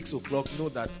it's 6 o'clock, know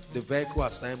that the vehicle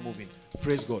has started moving.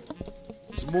 Praise God.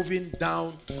 It's moving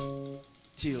down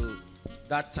till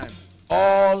that time.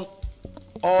 All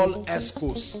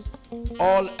escorts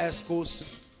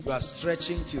You are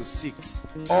stretching till 6.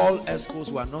 All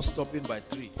expos were not stopping by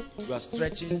 3. You are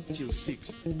stretching till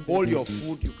 6. All your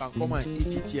food, you can come and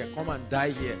eat it here. Come and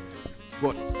die here.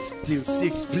 But till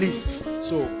 6, please.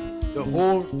 So the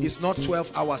whole is not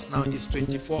 12 hours now, it's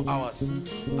 24 hours.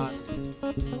 And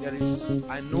there is,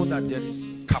 I know that there is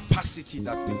capacity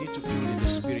that we need to build in the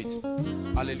spirit.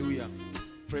 Hallelujah.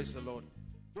 Praise the Lord.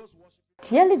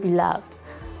 Dearly beloved,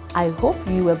 I hope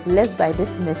you were blessed by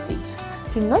this message.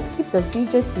 Do not keep the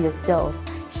video to yourself.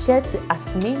 Share to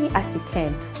as many as you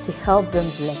can to help them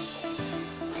bless.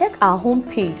 Check our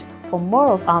homepage for more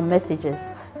of our messages.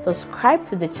 Subscribe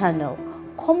to the channel,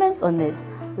 comment on it,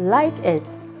 like it.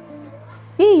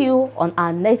 See you on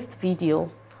our next video.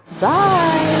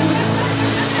 Bye.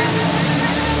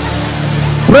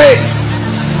 Pray,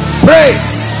 pray,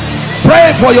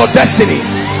 pray for your destiny.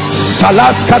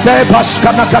 Salaskade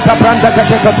bashkana kata branda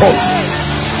katekatos.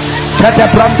 Kete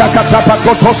branda kata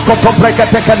pakotos koto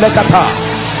brekete lekata.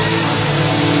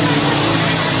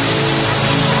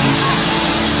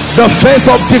 The phase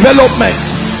of development.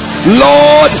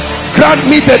 Lord, grant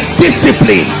me the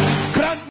discipline